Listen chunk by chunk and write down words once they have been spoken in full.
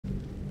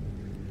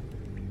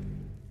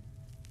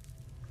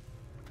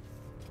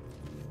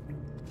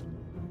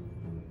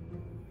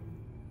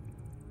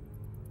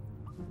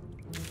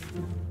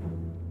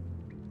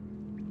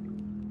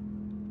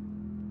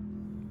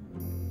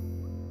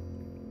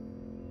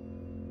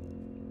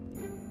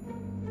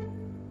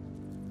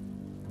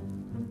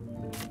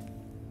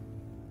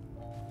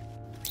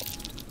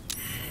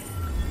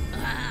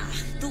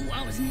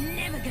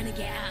never gonna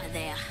get out of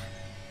there.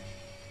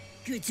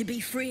 Good to be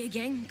free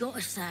again,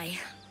 gotta say.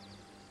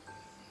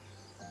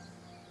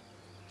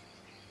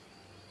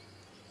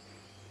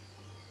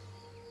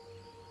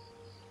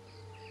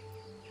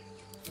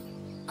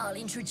 I'll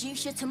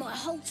introduce you to my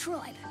whole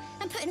tribe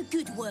and put in a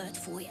good word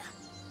for you.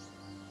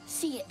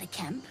 See you at the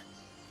camp.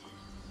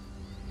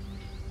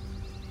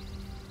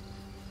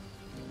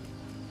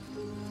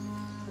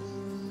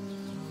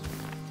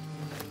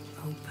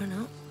 Open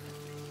up.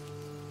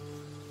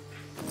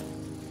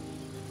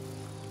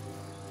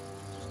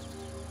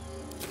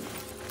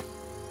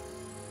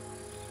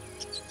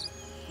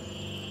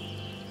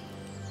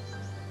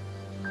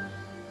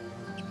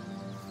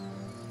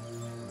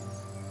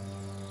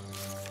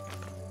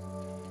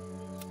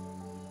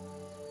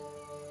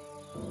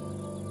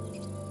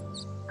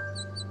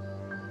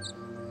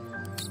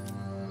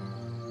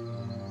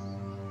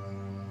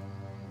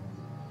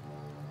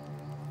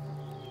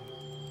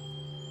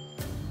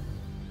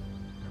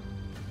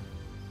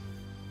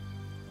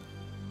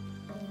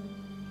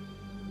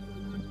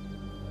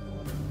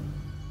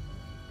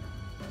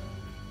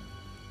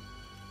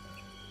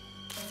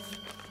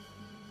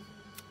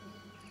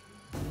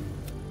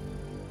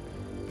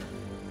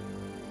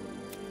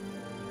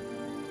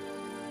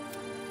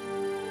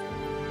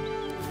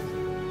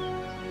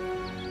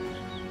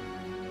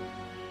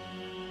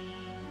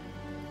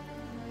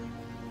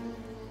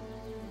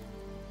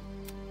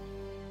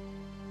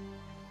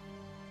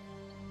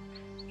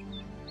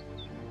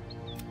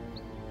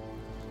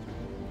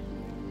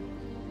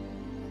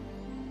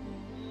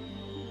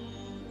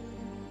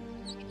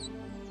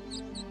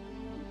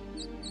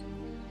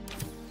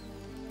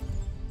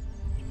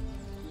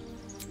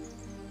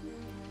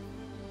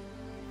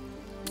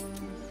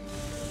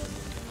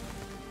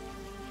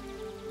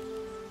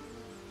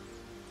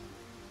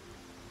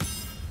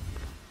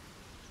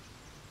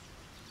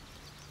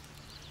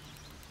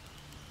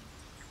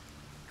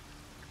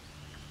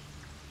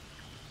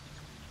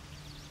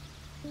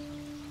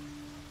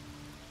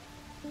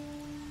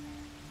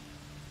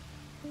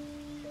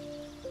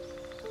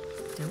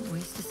 Don't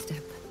waste a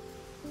step.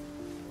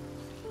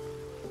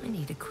 I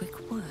need a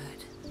quick word.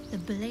 The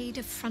Blade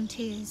of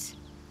Frontiers.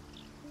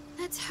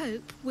 Let's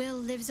hope Will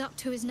lives up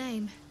to his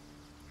name.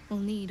 We'll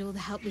need all the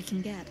help we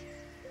can get.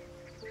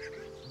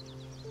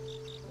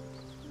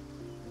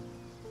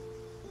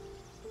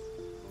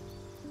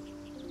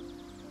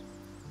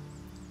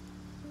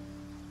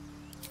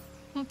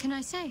 What can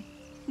I say?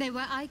 They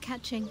were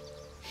eye-catching.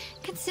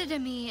 Consider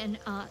me an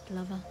art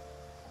lover.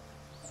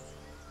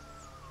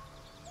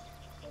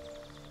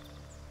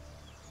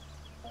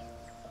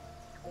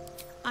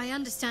 I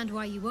understand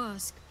why you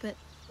ask, but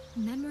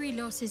memory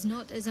loss is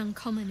not as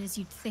uncommon as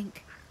you'd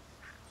think.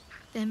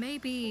 There may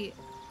be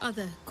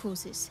other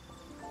causes.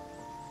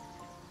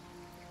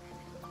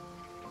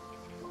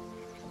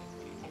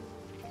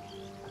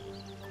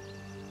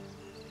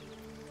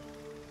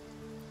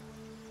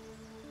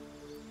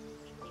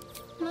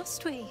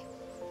 Must we?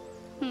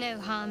 No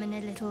harm in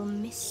a little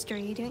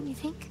mystery, don't you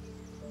think?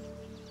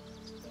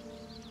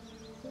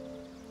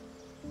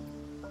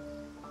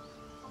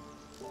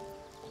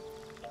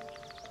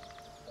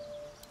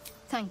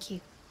 Thank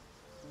you.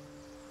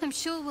 I'm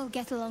sure we'll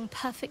get along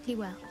perfectly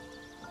well.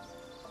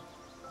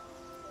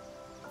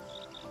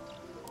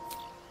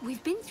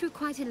 We've been through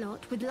quite a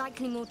lot, with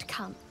likely more to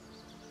come.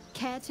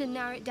 Care to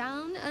narrow it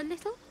down a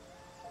little?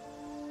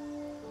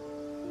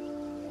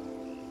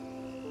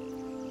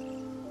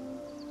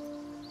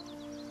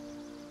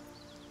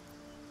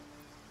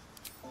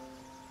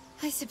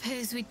 I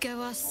suppose we'd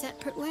go our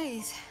separate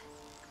ways.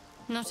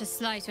 Not a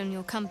slight on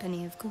your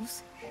company, of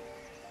course.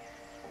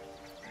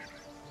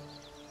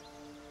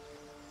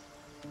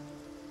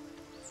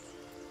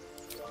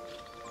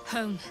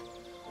 Home.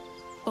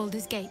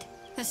 Baldur's Gate.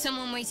 There's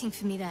someone waiting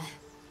for me there.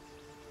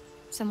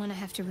 Someone I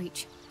have to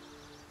reach.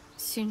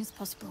 As soon as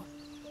possible.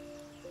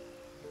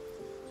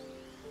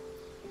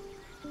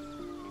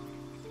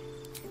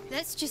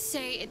 Let's just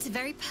say it's a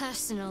very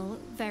personal,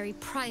 very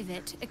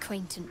private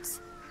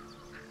acquaintance.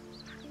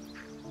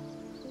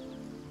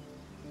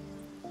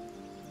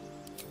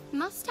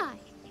 Must I?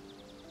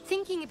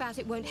 Thinking about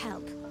it won't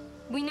help.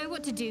 We know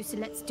what to do, so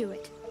let's do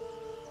it.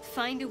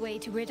 Find a way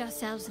to rid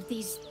ourselves of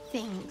these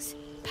things.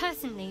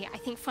 Personally, I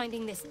think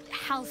finding this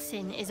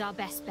Halcyon is our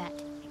best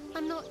bet.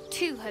 I'm not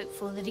too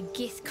hopeful that a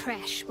Gith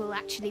crash will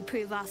actually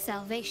prove our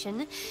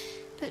salvation,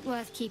 but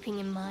worth keeping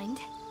in mind.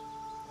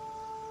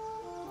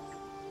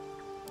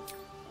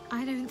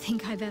 I don't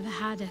think I've ever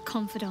had a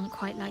confidant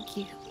quite like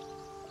you.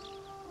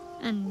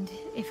 And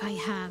if I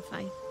have,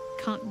 I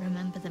can't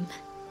remember them.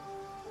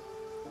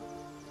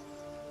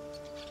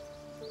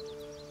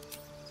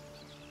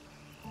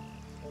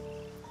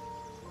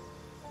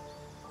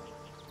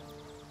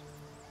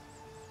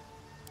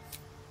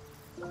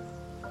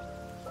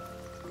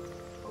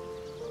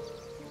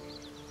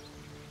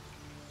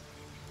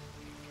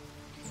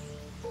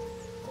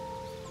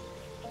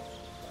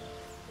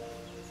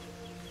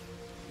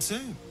 So,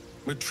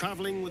 we're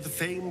traveling with the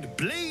famed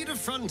Blade of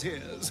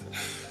Frontiers.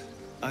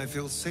 I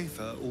feel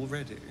safer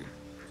already.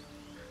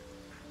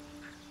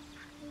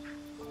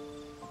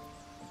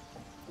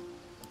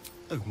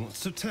 Oh, what's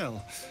to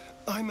tell?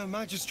 I'm a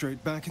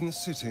magistrate back in the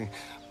city.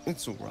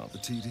 It's all rather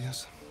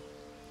tedious.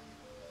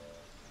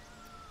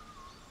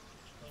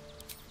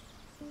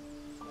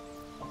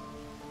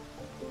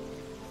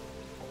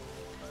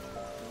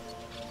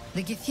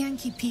 The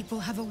Githyanki people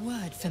have a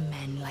word for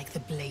men like the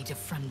Blade of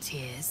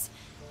Frontiers.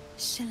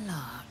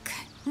 Shalak.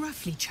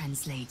 Roughly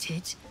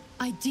translated,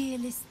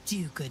 idealist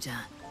do-gooder.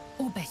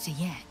 Or better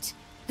yet,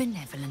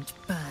 benevolent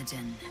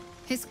burden.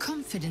 His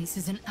confidence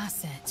is an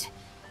asset.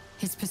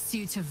 His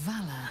pursuit of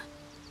valor,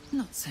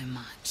 not so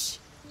much.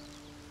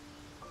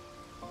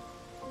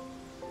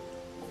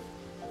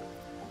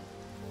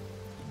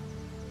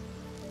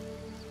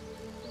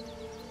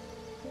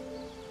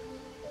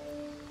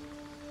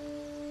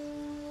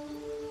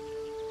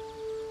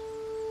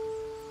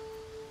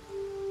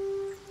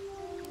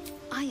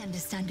 I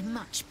understand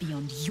much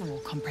beyond your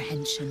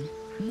comprehension.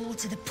 More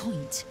to the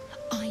point,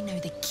 I know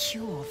the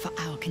cure for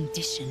our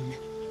condition.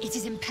 It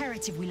is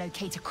imperative we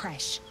locate a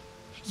creche.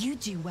 You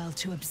do well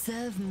to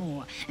observe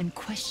more and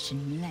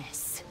question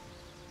less.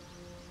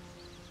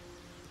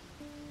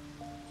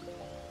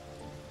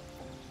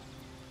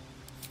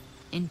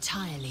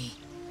 Entirely.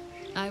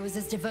 I was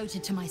as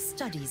devoted to my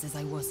studies as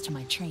I was to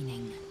my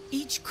training.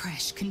 Each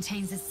creche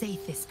contains a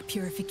Zaithisk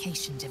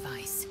purification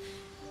device.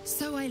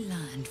 So I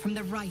learned from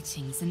the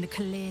writings in the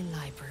Kalir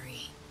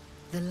library.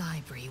 The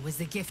library was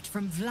a gift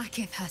from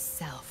Vlaakith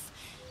herself,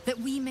 that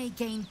we may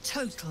gain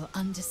total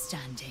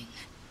understanding.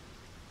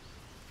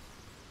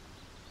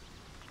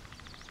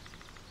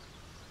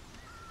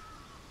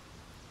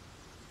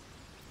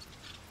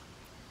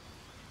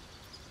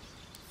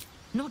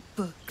 Not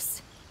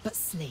books, but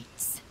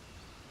slates.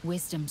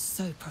 Wisdom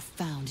so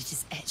profound it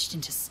is etched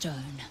into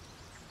stone.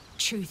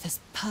 Truth as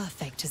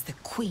perfect as the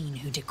queen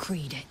who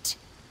decreed it.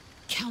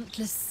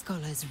 Countless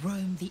scholars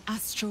roam the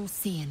astral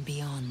sea and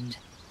beyond,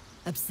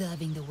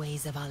 observing the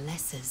ways of our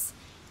lessers,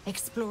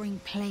 exploring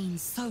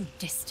planes so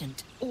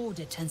distant,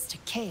 order turns to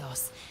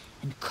chaos,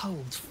 and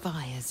cold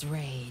fires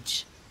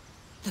rage.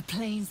 The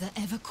planes are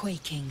ever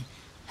quaking,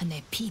 and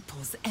their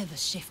peoples ever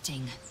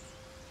shifting.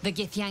 The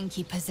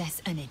Githyanki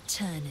possess an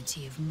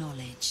eternity of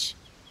knowledge.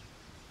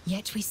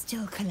 Yet we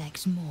still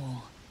collect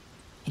more.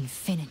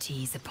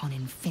 Infinities upon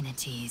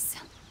infinities.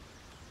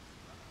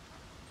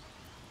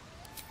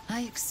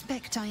 I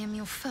expect I am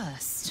your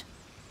first.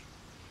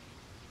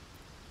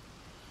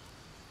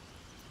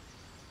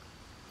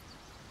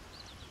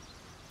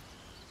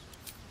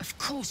 Of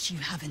course you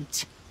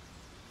haven't.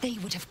 They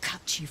would have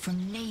cut you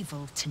from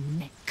navel to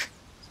neck.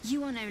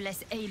 You are no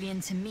less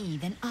alien to me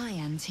than I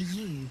am to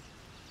you.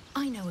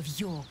 I know of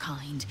your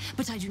kind,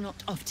 but I do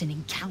not often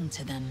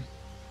encounter them.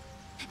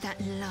 That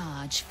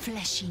large,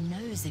 fleshy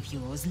nose of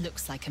yours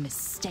looks like a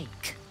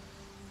mistake.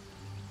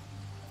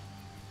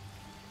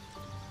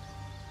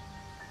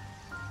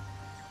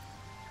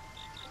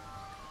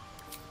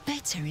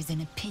 Better is an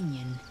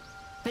opinion,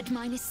 but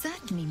mine is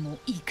certainly more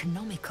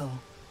economical,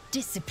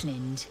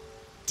 disciplined,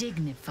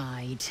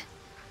 dignified.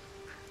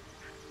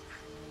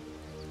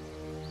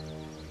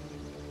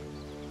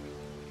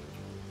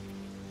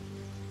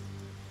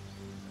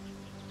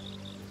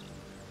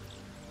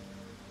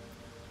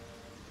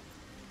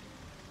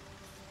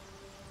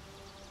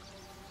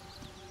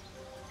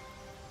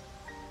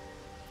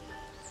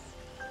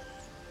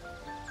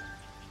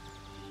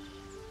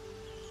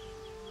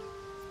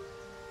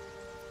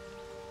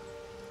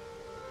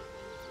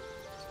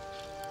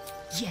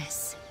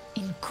 Yes,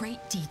 in great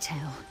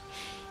detail.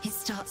 It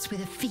starts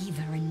with a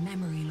fever and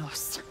memory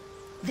loss.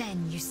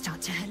 Then you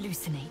start to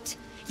hallucinate.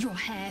 Your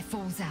hair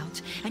falls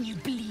out, and you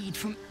bleed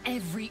from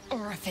every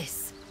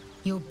orifice.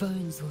 Your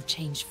bones will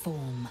change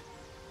form.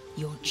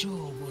 Your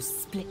jaw will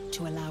split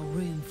to allow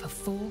room for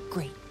 4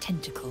 great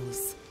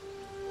tentacles.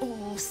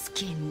 All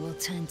skin will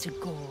turn to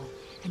gall,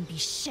 and be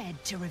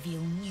shed to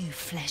reveal new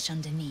flesh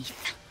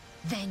underneath.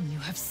 Then you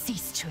have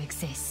ceased to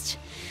exist,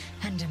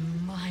 and a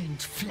mind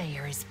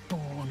flayer is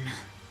born.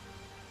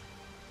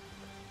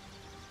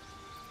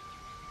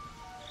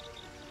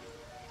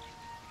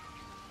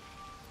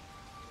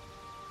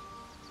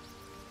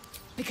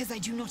 Because I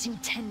do not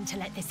intend to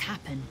let this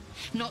happen.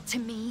 Not to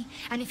me,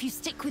 and if you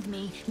stick with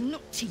me,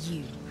 not to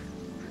you.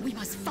 We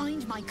must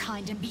find my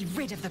kind and be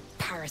rid of the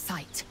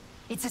parasite.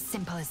 It's as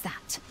simple as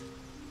that.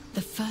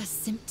 The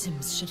first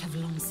symptoms should have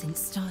long since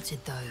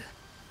started, though.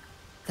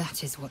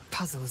 That is what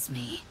puzzles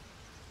me.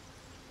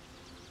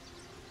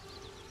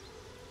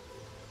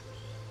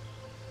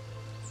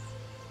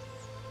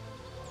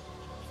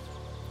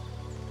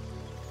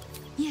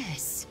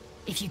 Yes,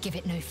 if you give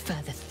it no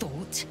further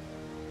thought.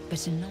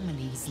 But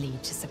anomalies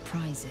lead to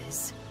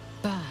surprises.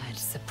 Bad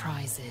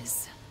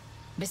surprises.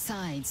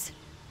 Besides,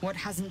 what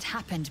hasn't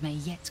happened may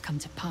yet come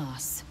to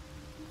pass.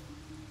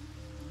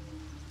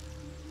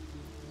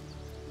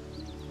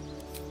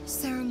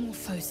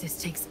 Ceramorphosis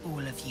takes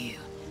all of you.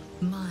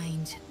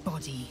 Mind,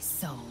 body,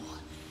 soul.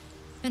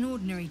 An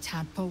ordinary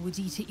tadpole would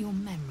eat at your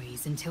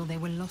memories until they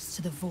were lost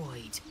to the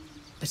void.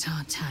 But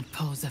our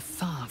tadpoles are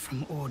far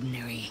from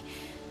ordinary.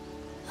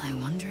 I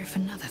wonder if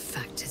another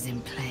factor's in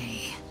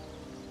play.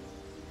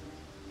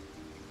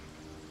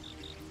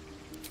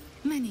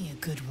 Many a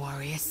good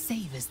warrior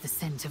savors the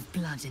scent of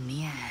blood in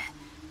the air.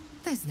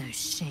 There's no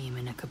shame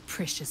in a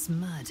capricious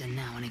murder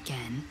now and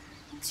again.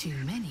 Too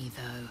many,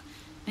 though,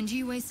 and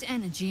you waste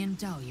energy and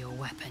dull your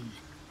weapon.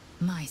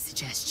 My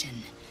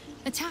suggestion,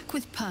 attack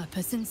with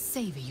purpose and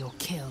savor your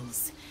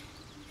kills.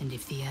 And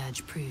if the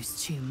urge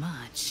proves too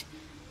much,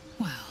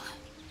 well,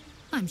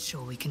 I'm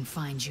sure we can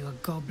find you a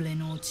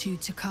goblin or two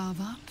to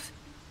carve up.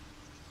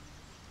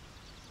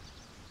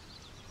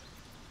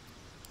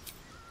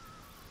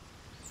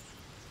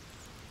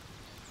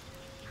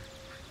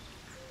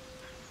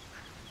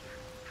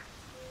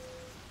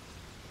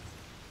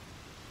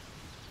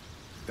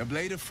 The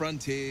Blade of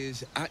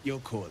Frontiers at your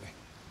calling.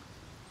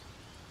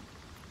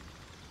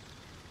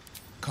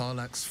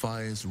 Karlach's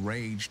fires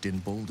raged in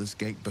Baldur's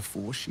Gate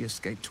before she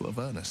escaped to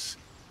Avernus,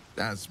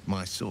 as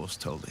my source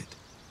told it,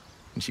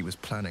 and she was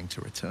planning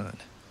to return.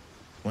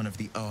 One of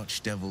the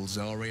archdevil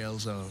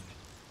Zariel's own,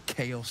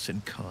 chaos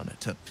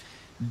incarnate, a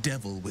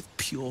devil with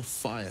pure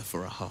fire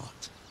for a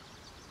heart.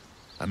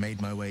 I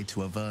made my way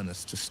to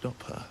Avernus to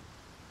stop her.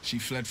 She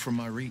fled from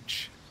my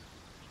reach,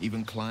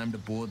 even climbed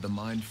aboard the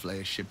Mind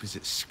Flayer ship as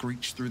it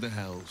screeched through the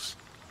hells.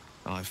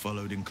 I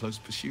followed in close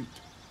pursuit.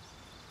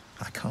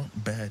 I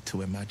can't bear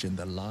to imagine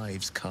the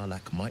lives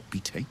Karlach might be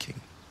taking,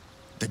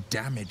 the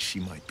damage she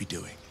might be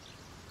doing.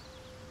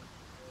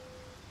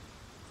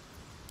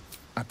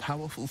 A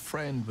powerful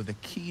friend with a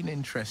keen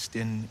interest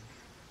in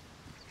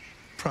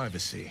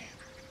privacy.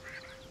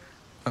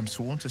 I'm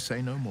sworn to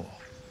say no more.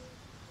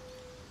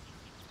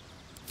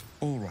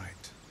 All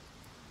right.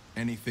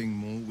 Anything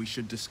more we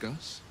should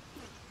discuss?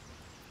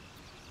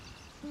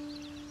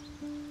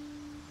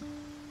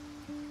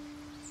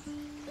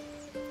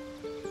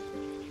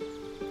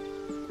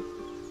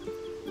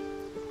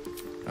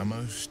 A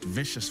most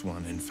vicious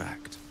one, in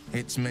fact.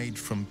 It's made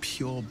from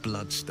pure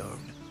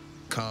bloodstone,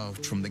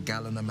 carved from the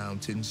Galena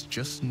Mountains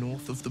just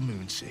north of the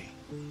Moonsea.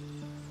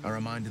 A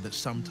reminder that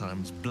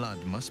sometimes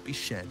blood must be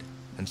shed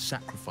and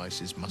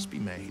sacrifices must be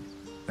made.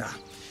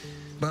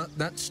 But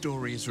that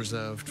story is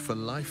reserved for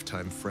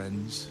lifetime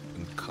friends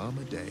and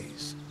calmer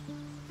days.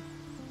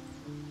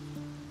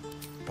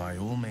 By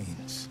all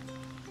means.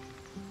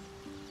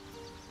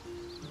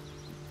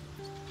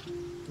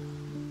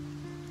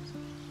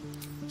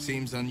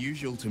 Seems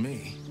unusual to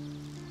me.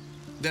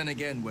 Then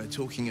again, we're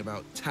talking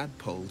about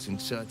tadpoles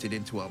inserted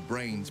into our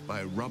brains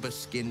by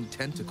rubber-skinned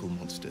tentacle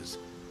monsters.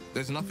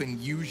 There's nothing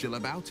usual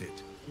about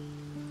it.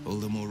 All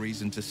the more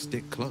reason to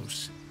stick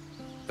close.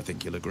 I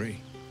think you'll agree.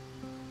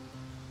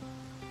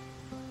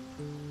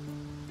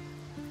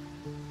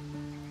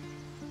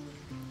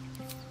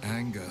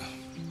 Anger.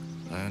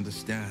 I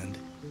understand.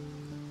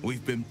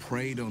 We've been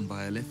preyed on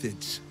by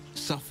illithids,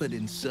 suffered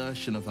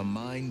insertion of a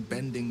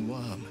mind-bending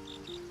worm.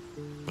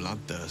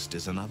 Bloodthirst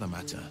is another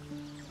matter.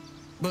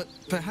 But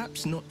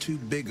perhaps not too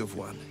big of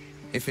one,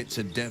 if it's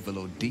a devil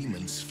or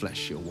demon's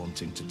flesh you're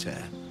wanting to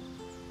tear.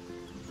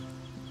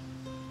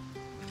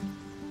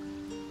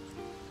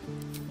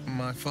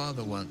 My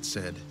father once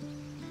said,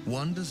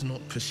 one does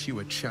not pursue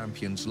a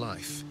champion's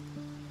life.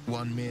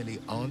 One merely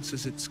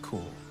answers its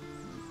call.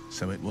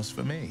 So it was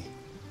for me.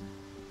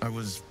 I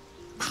was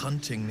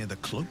hunting near the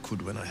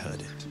Cloakwood when I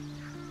heard it.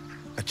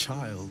 A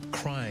child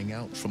crying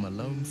out from a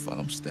lone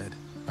farmstead.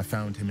 I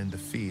found him in the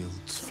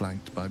fields,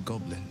 flanked by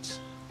goblins.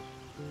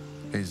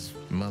 His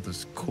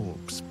mother's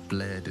corpse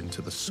blared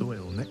into the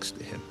soil next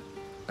to him.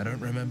 I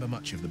don't remember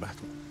much of the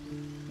battle,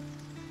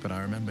 but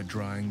I remember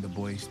drying the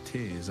boy's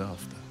tears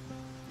after.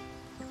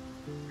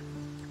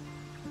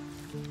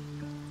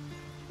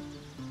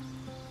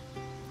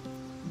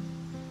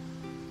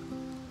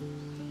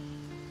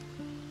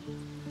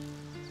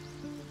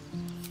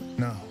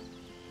 No,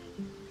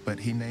 but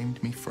he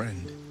named me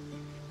friend,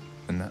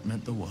 and that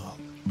meant the world.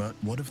 But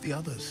what of the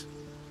others?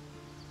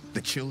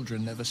 The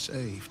children never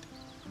saved.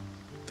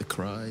 The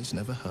cries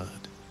never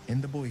heard.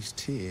 In the boy's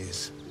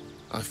tears,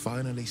 I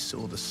finally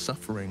saw the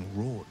suffering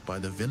wrought by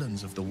the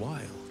villains of the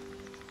wild.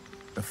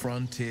 The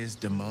frontiers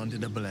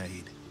demanded a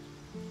blade,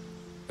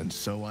 and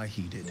so I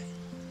heeded.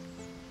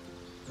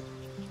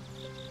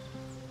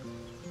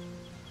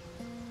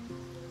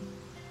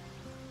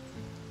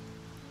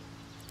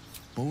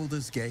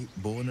 Baldur's Gate,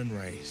 born and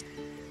raised,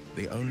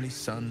 the only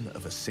son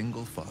of a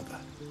single father.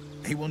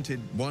 He wanted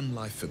one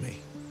life for me.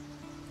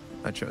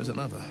 I chose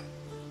another.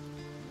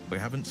 We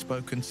haven't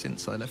spoken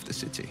since I left the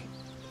city.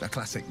 A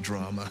classic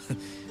drama,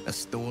 a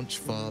staunch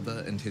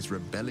father and his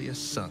rebellious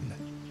son.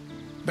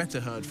 Better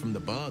heard from the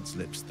bard's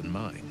lips than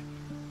mine.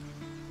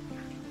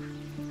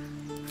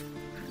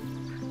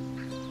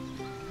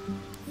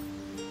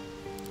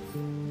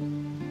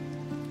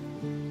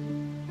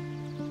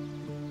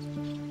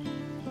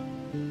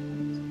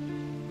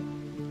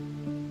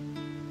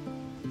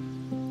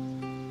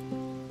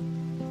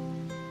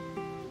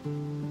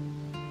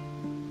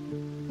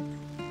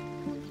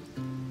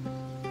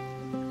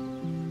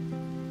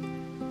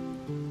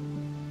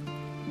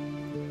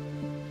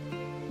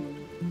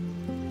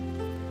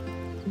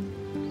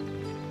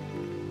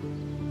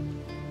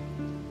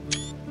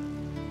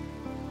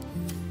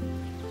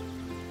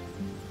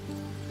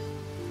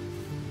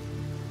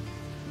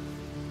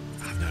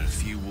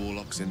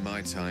 warlocks in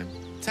my time.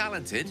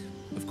 Talented,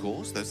 of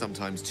course, though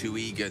sometimes too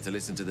eager to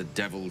listen to the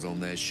devils on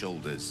their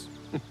shoulders.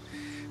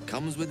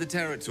 Comes with the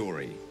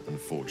territory,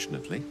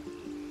 unfortunately.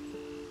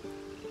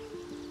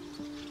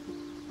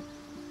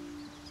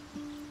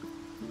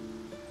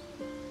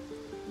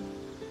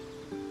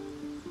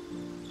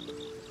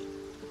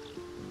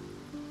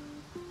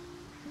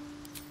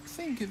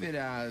 Think of it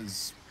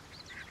as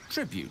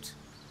tribute.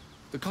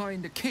 The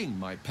kind a king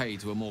might pay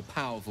to a more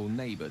powerful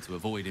neighbor to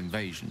avoid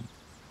invasion.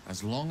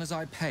 As long as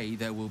I pay,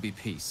 there will be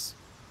peace.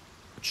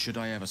 But should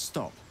I ever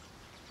stop,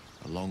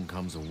 along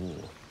comes a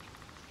war.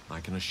 I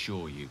can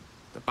assure you,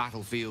 the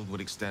battlefield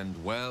would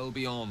extend well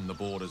beyond the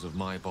borders of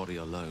my body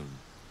alone.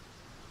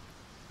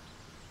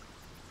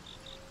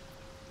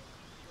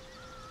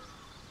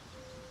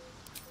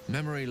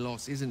 Memory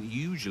loss isn't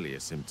usually a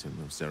symptom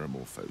of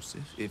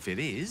ceremorphosis. If it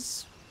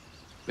is,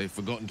 they've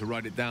forgotten to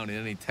write it down in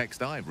any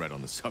text I've read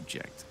on the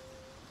subject.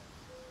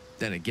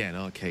 Then again,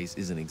 our case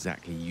isn't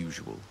exactly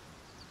usual.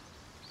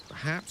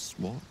 Perhaps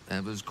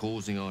whatever's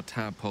causing our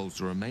tadpoles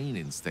to remain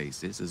in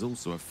stasis has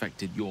also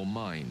affected your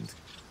mind.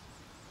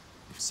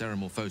 If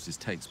ceremorphosis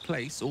takes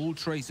place, all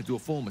trace of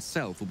your former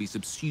self will be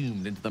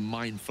subsumed into the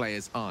Mind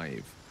Flayer's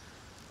hive.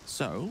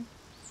 So,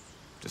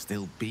 to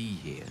still be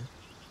here,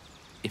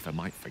 if a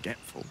mite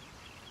forgetful,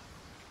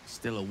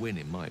 still a win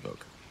in my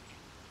book.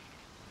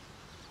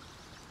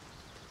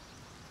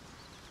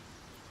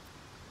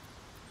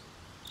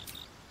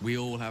 We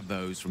all have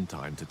those from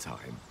time to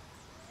time.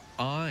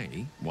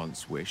 I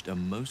once wished a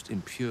most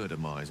impure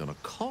demise on a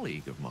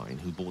colleague of mine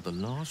who bought the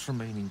last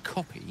remaining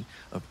copy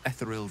of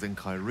Etheril's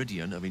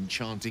Enchiridion of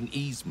Enchanting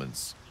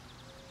Easements.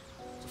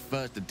 It's the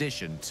first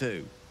edition,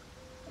 too.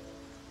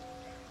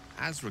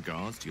 As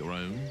regards to your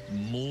own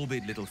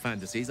morbid little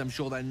fantasies, I'm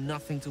sure they're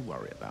nothing to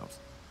worry about,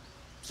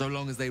 so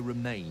long as they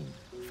remain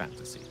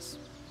fantasies.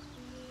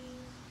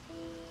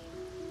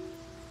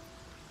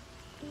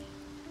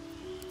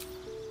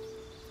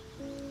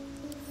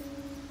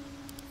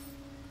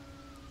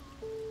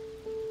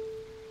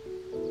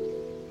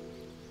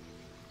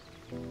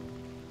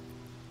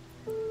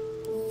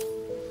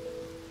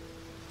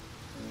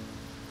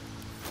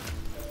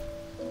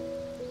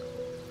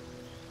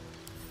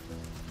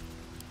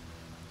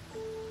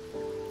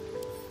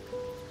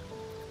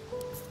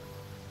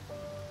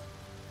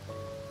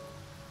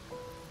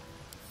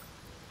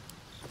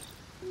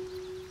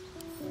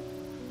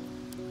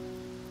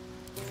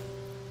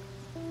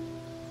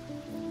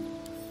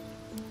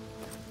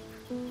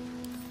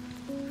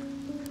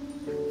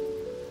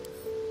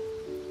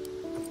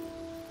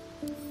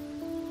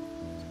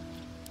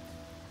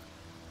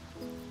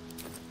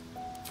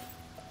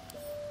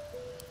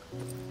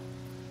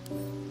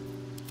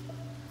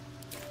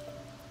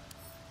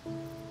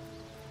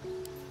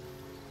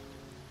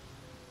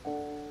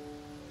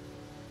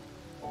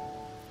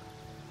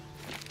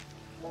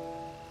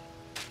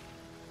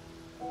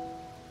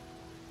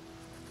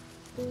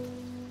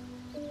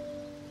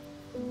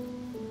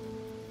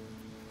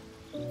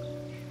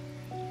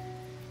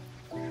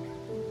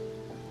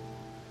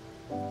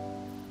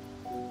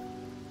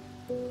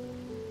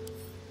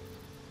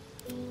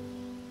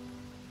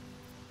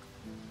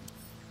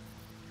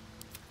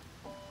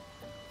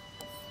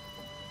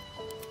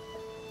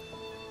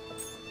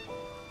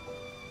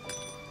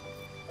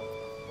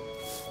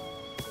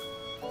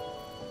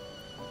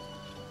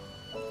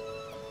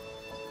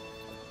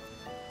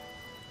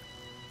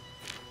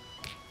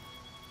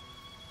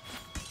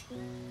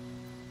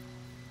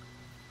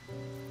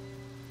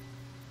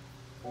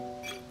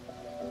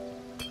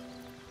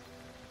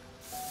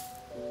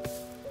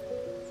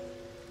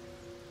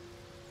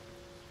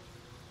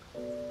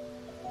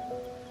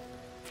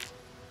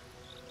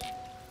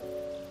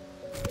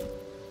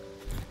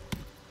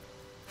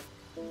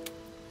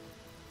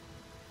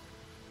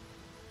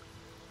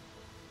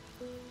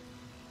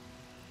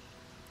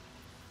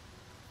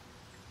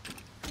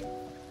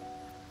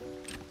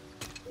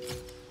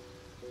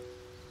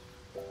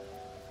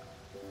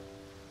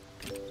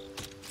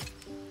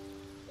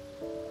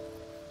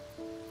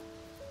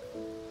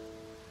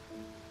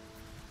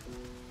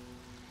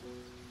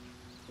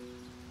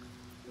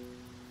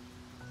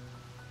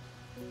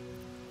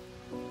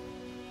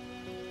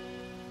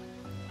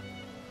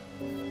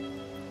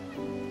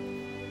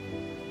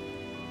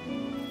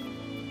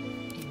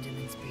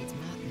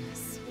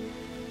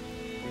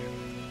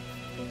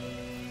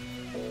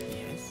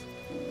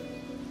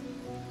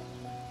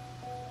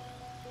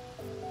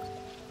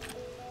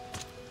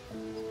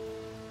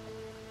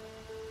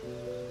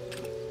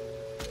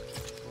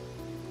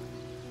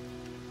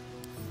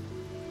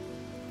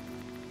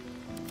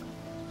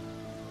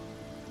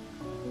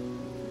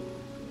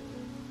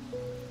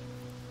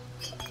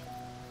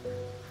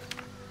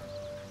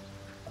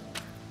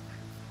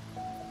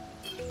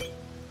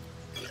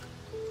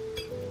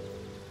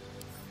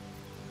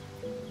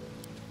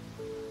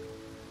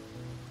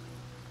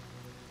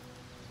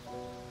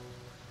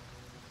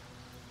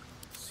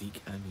 Seek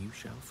and you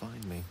shall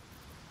find me.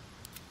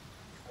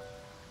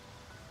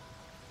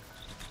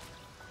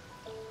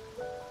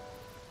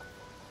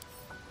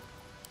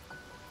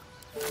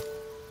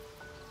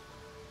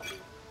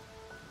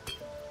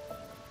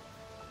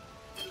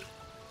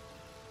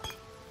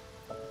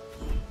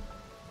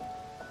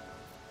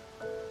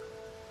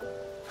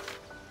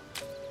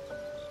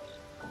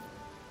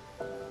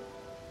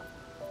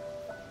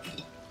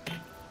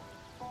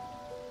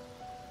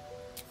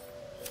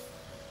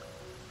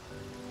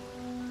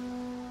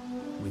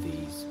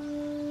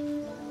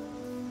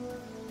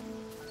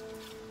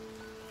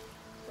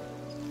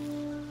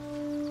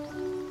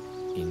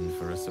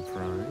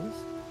 surprise.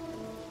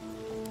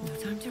 No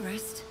time to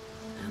rest.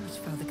 How much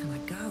further can I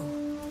go?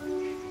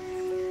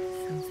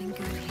 Something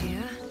good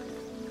here,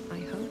 I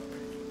hope.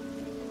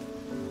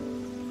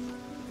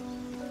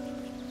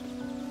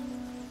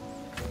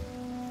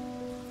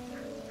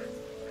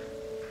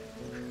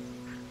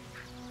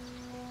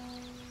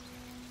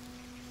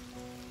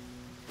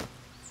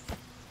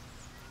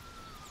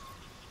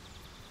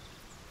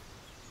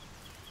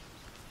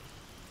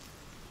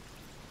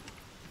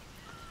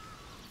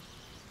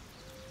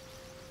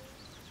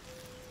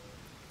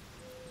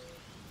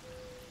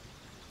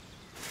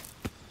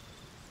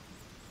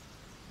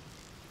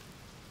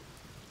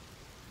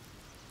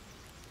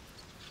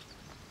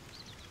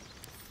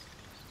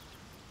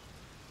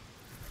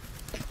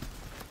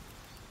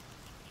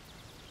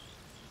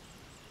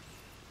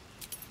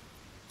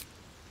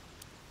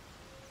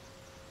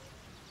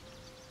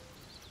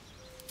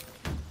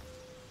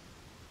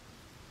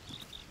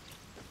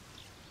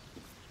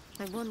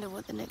 I wonder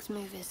what the next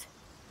move is.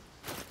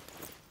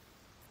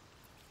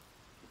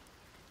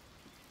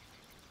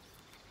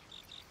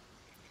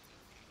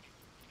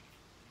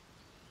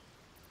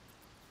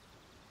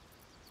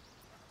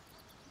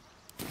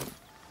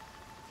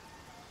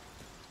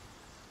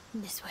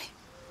 This way.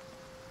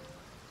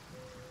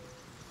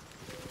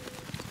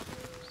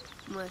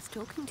 Worth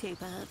talking to,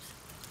 perhaps.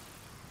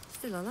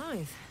 Still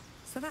alive,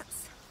 so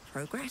that's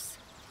progress.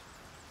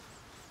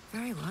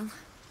 Very well.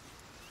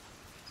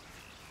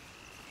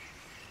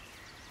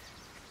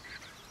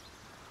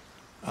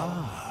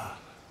 Ah,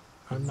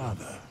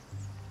 another.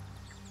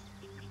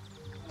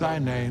 Thy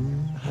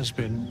name has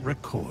been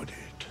recorded.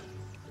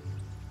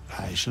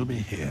 I shall be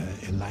here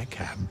in thy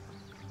camp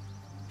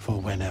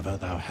for whenever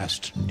thou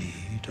hast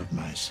need of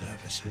my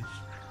services.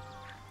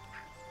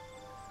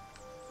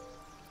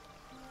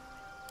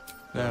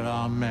 There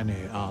are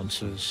many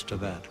answers to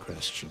that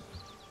question.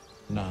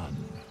 None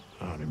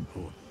are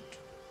important.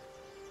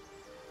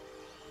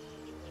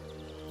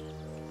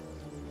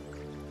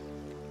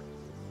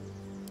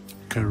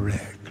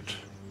 Correct.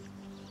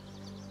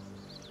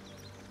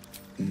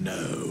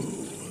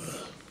 No.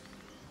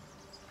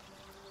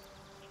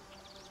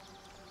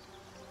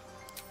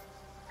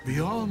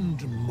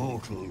 Beyond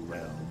mortal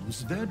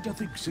realms, there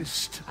doth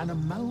exist an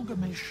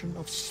amalgamation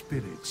of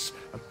spirits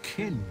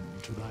akin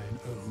to thine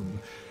own,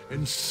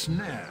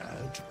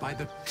 ensnared by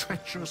the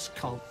treacherous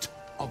cult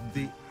of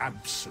the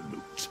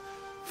Absolute,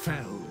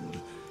 felled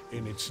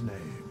in its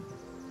name.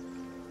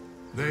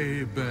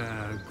 They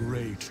bear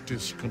great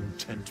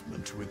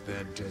discontentment with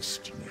their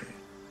destiny.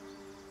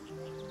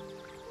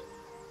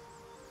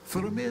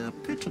 For a mere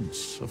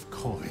pittance of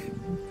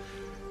coin,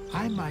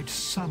 I might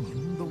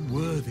summon the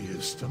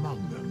worthiest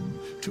among them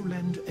to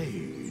lend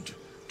aid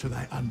to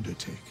thy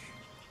undertaking.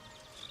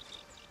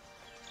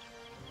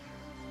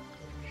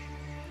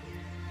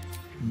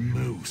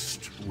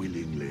 Most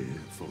willingly,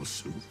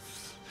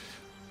 forsooth.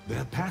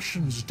 Their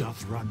passions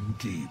doth run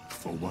deep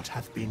for what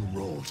hath been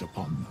wrought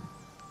upon them.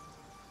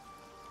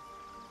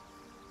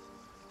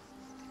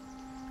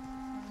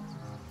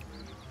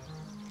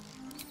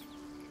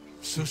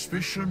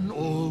 Suspicion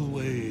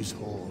always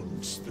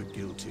haunts the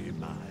guilty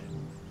mind.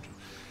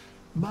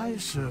 My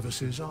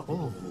services are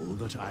all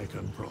that I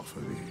can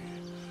proffer thee.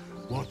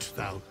 What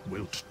thou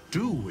wilt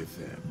do with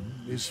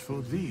them is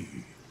for thee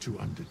to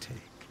undertake.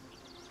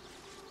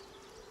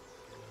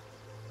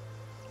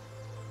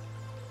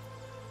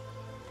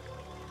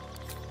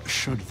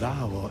 Should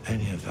thou or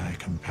any of thy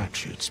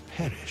compatriots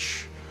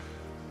perish,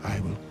 I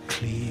will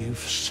cleave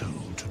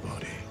soul to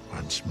body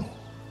once more.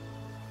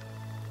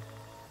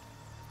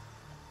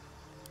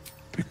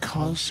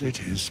 Because it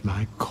is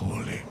my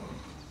calling,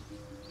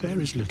 there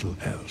is little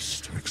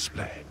else to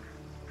explain.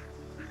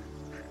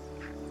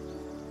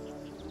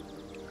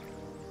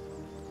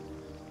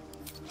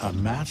 A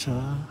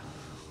matter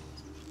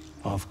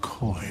of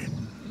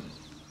coin.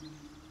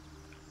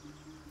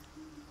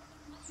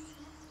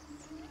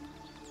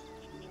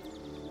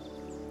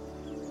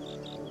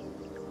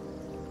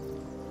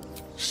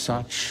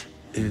 Such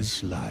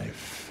is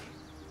life.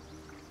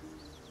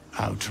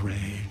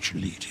 Outrage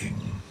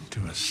leading to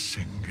a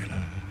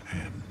singular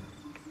end.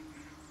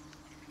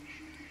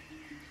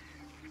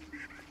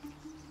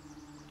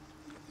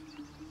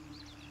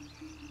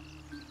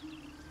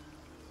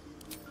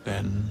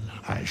 Then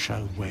I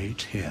shall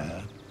wait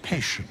here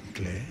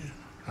patiently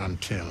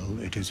until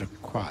it is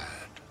acquired.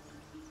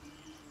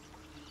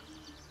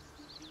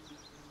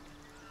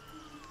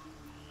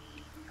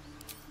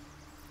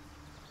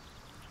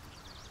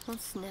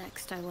 What's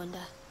next, I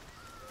wonder?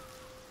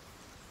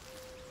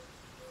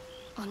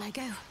 On I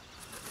go.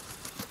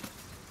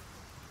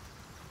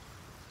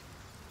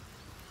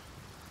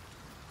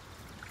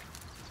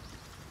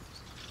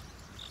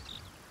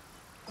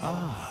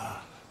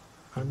 Ah,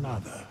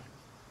 another.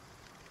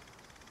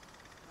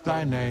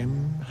 Thy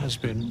name has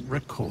been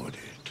recorded.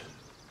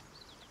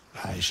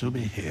 I shall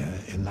be here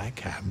in thy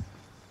camp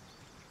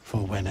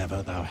for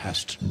whenever thou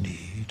hast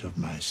need of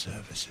my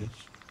services.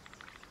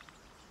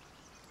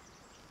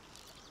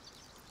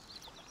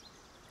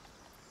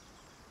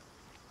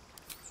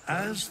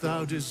 As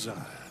thou desire.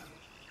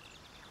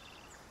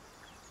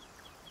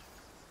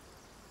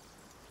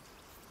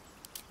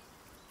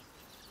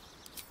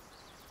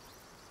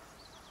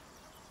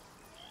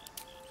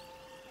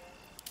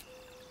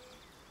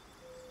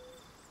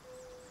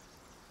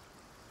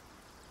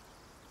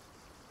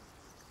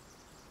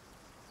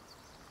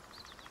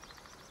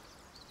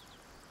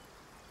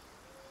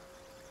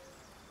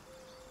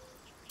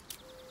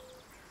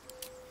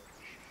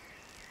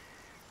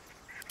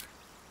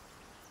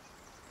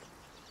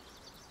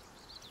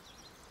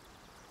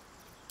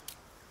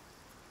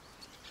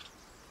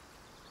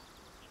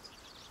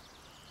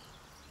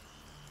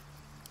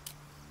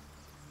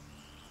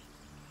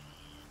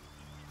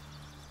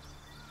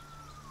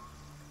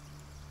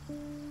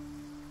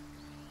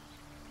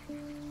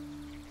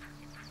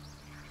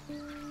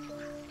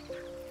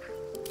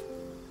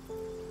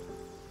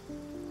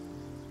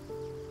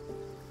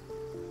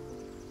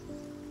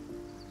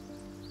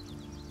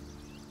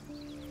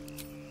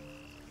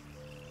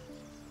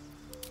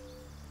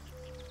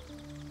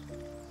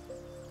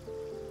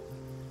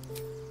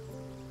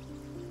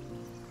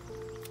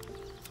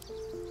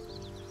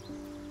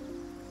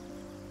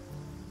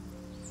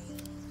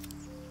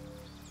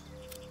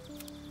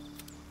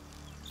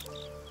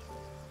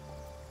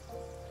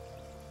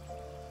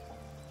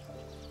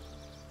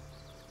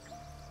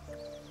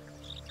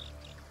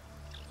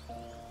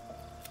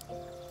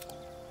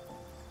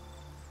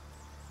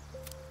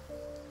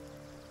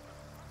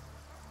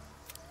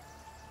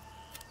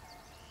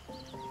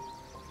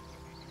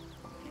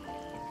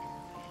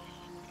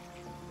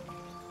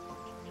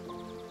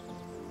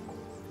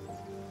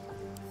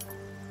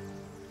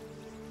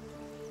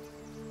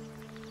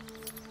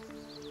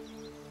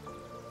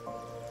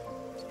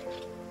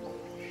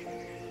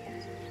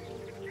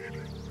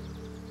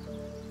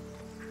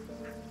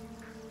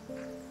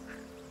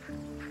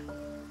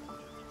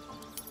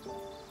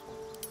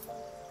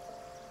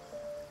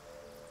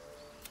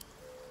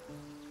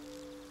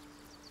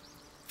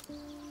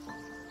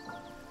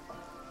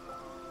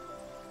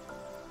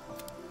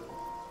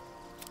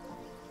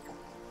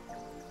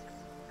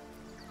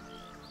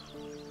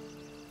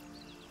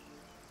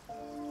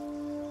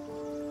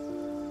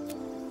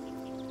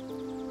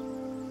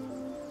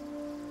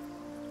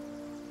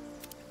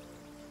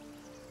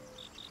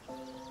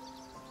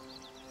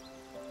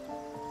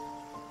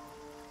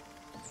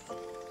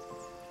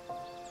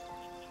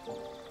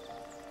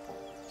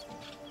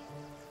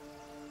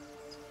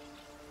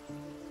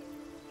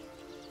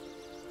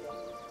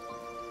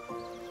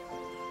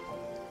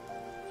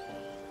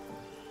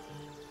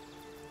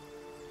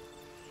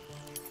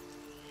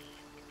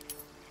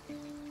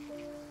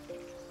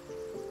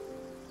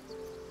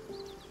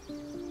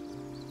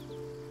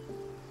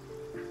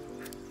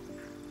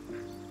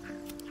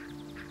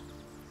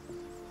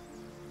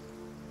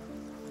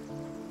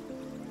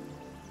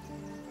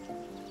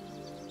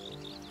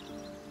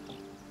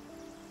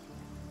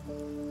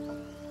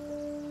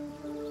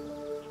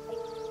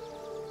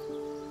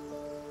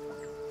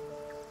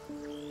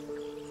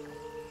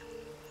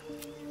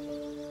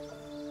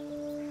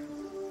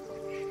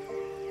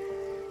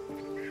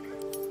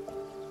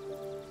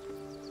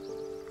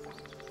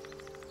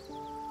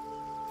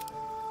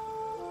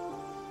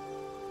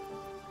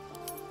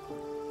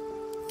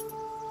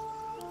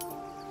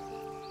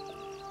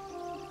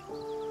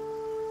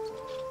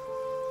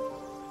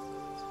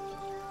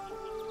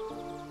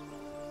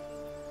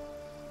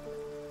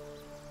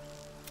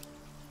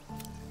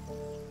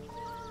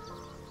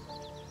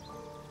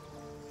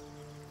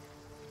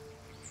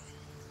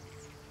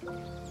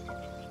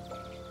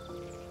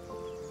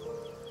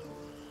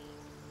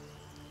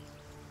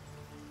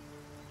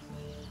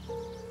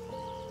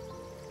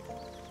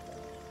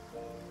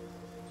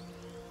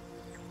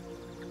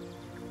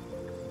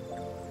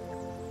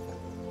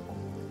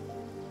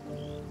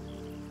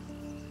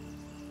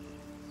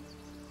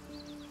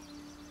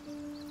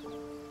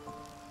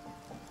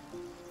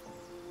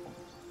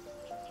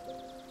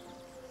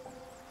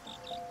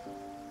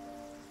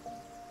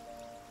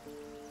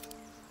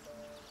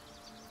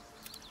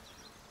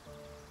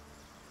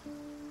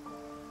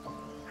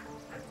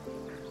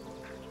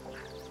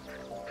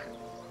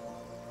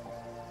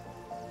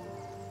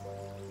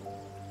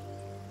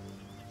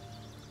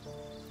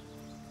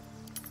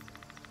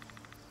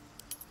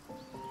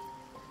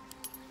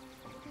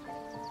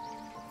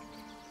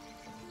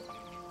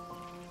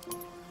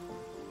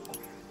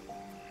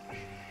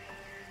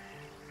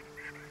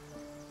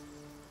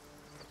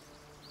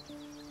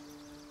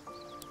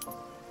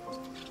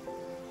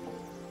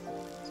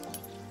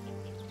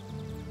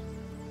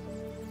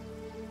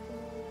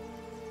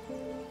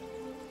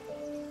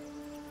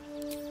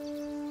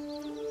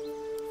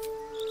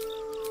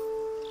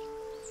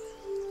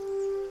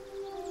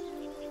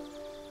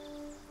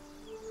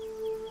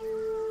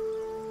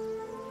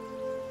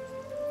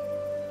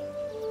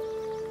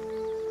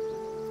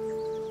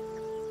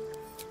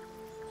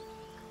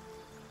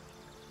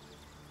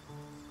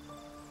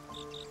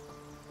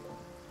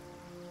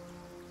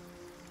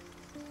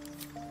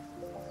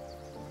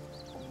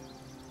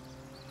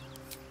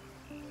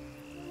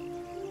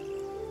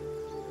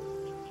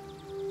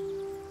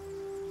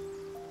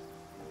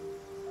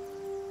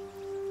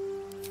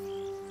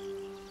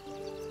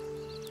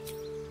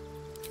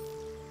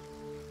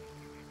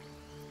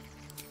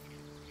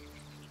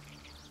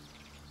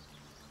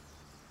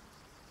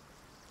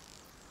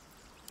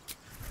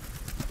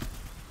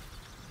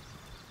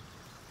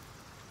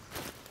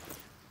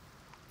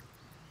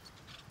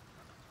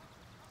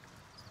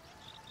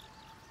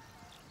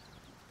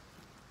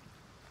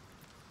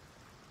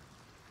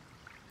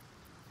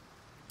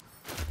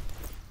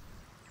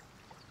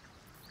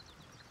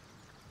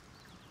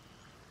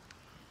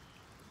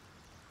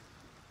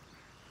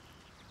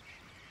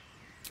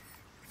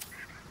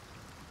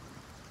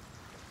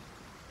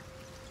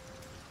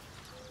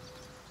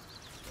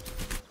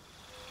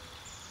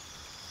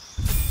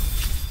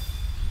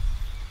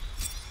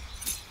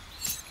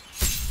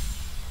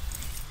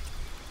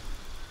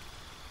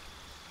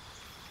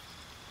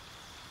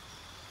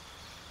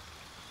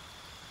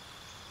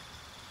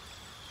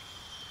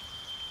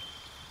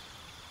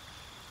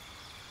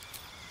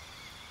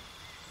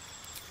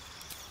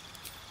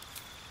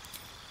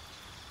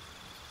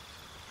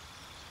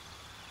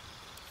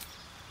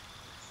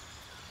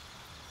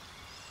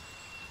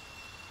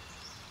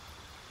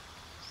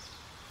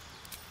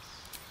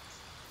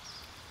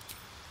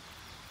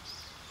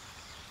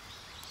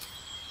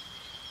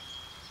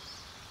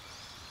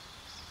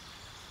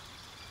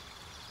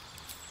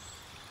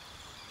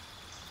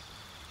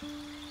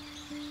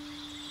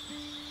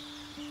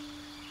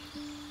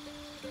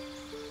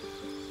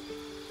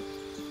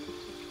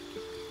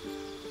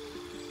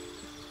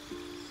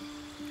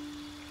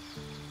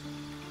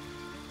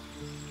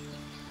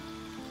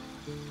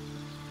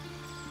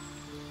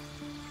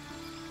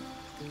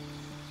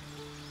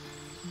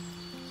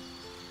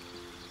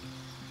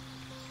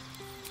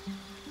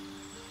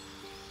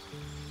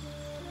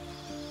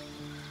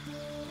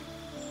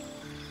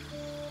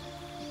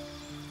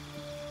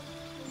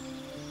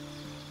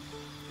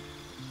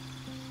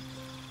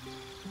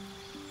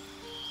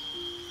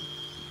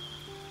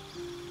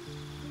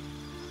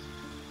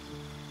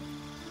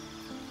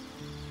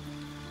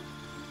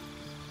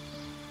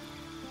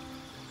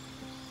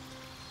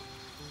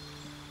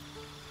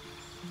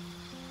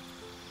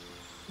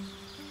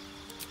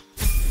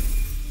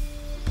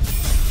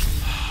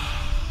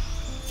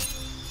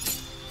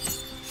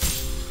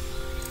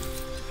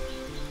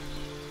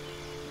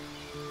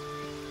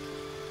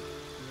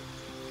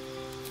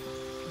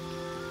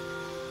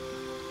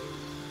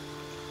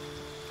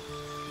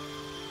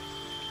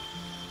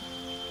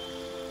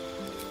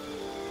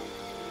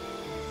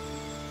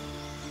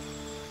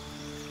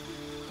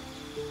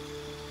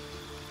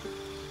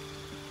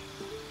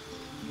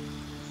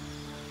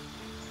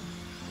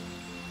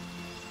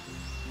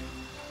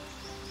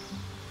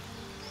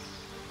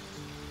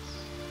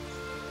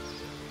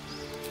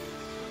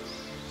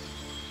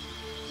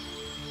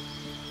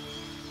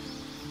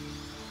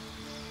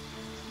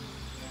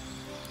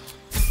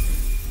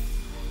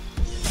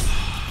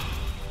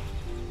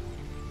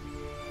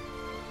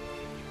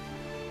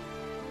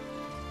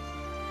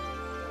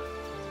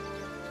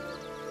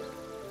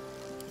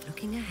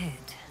 Looking ahead.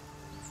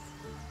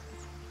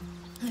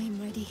 I'm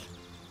ready.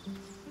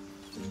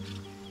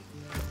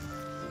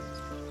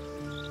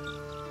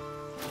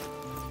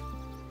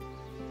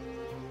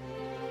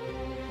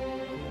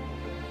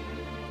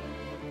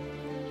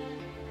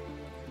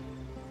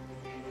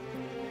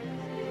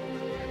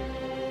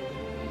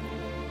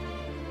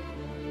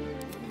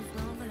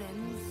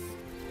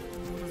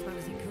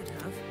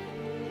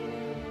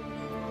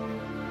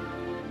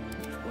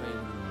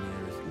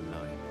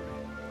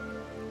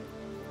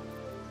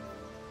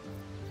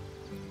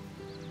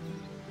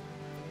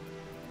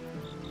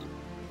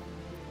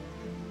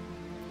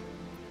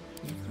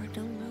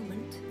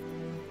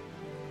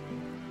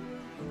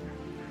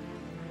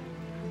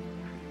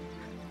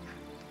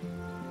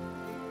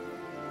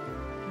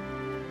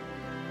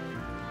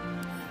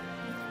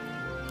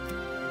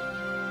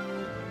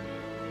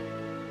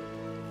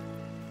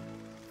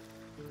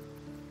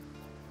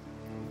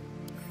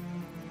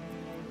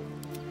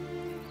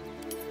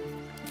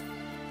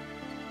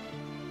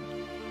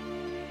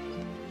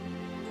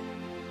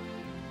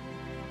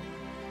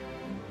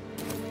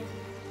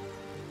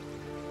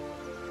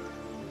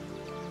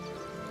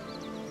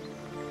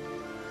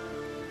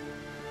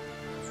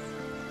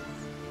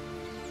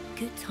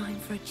 Good time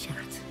for a chat.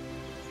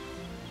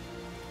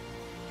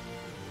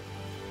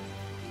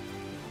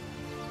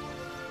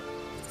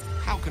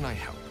 How can I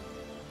help?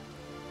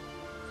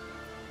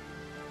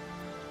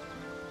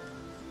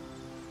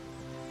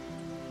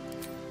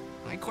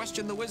 I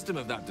question the wisdom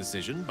of that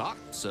decision, but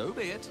so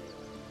be it.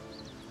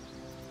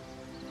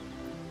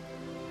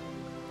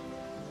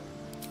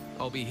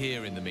 I'll be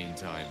here in the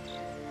meantime,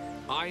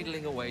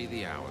 idling away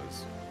the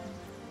hours.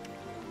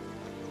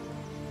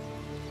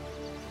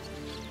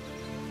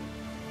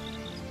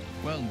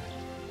 Well,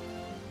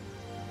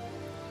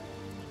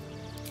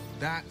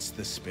 that's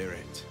the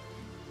spirit.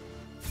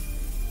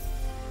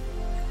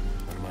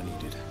 What am I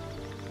needed?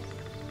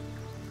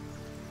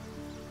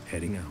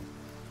 Heading out.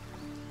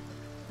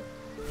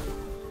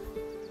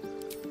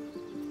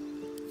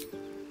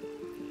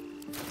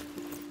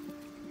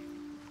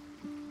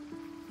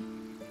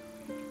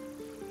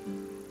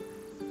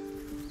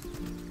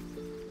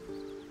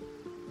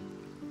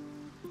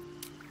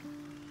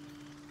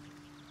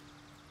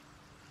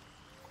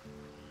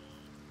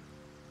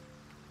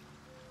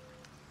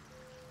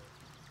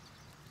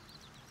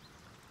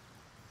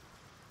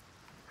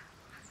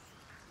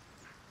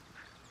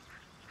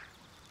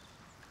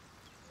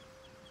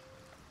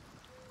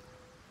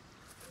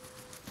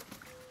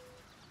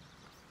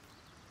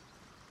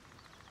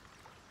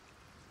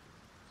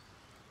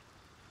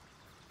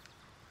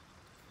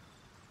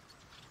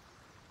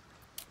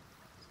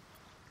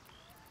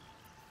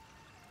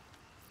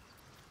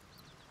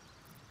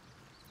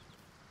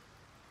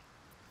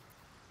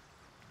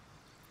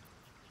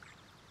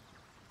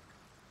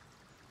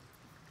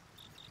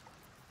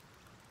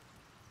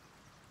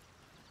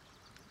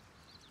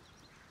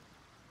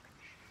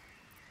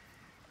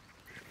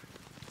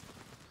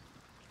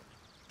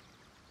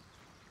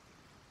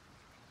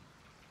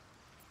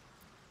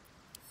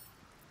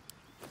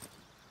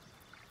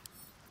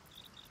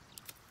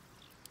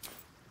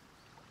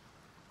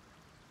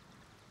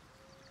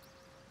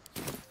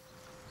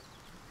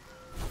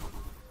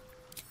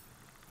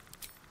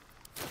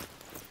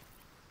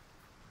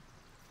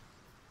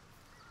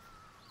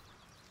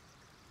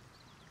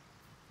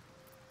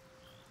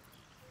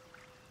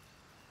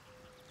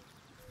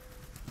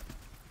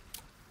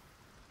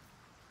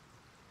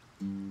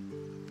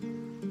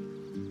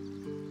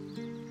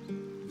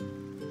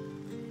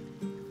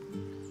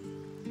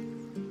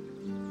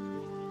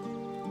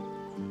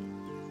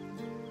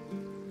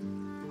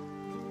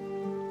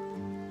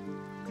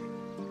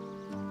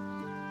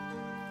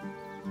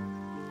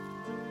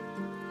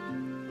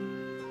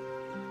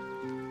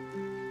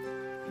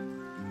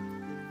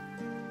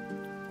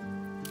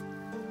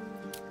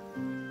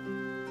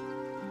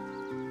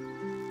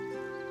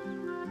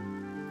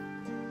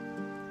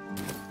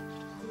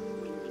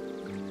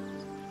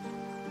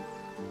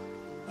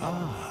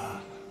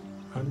 Ah,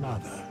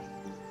 another.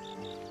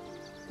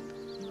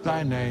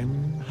 Thy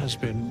name has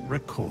been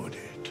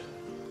recorded.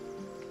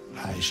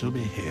 I shall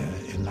be here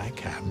in thy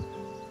camp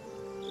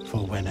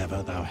for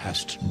whenever thou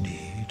hast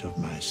need of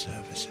my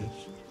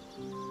services.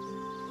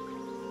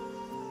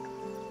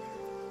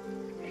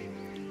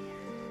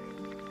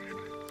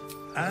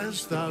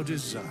 As thou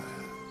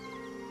desire.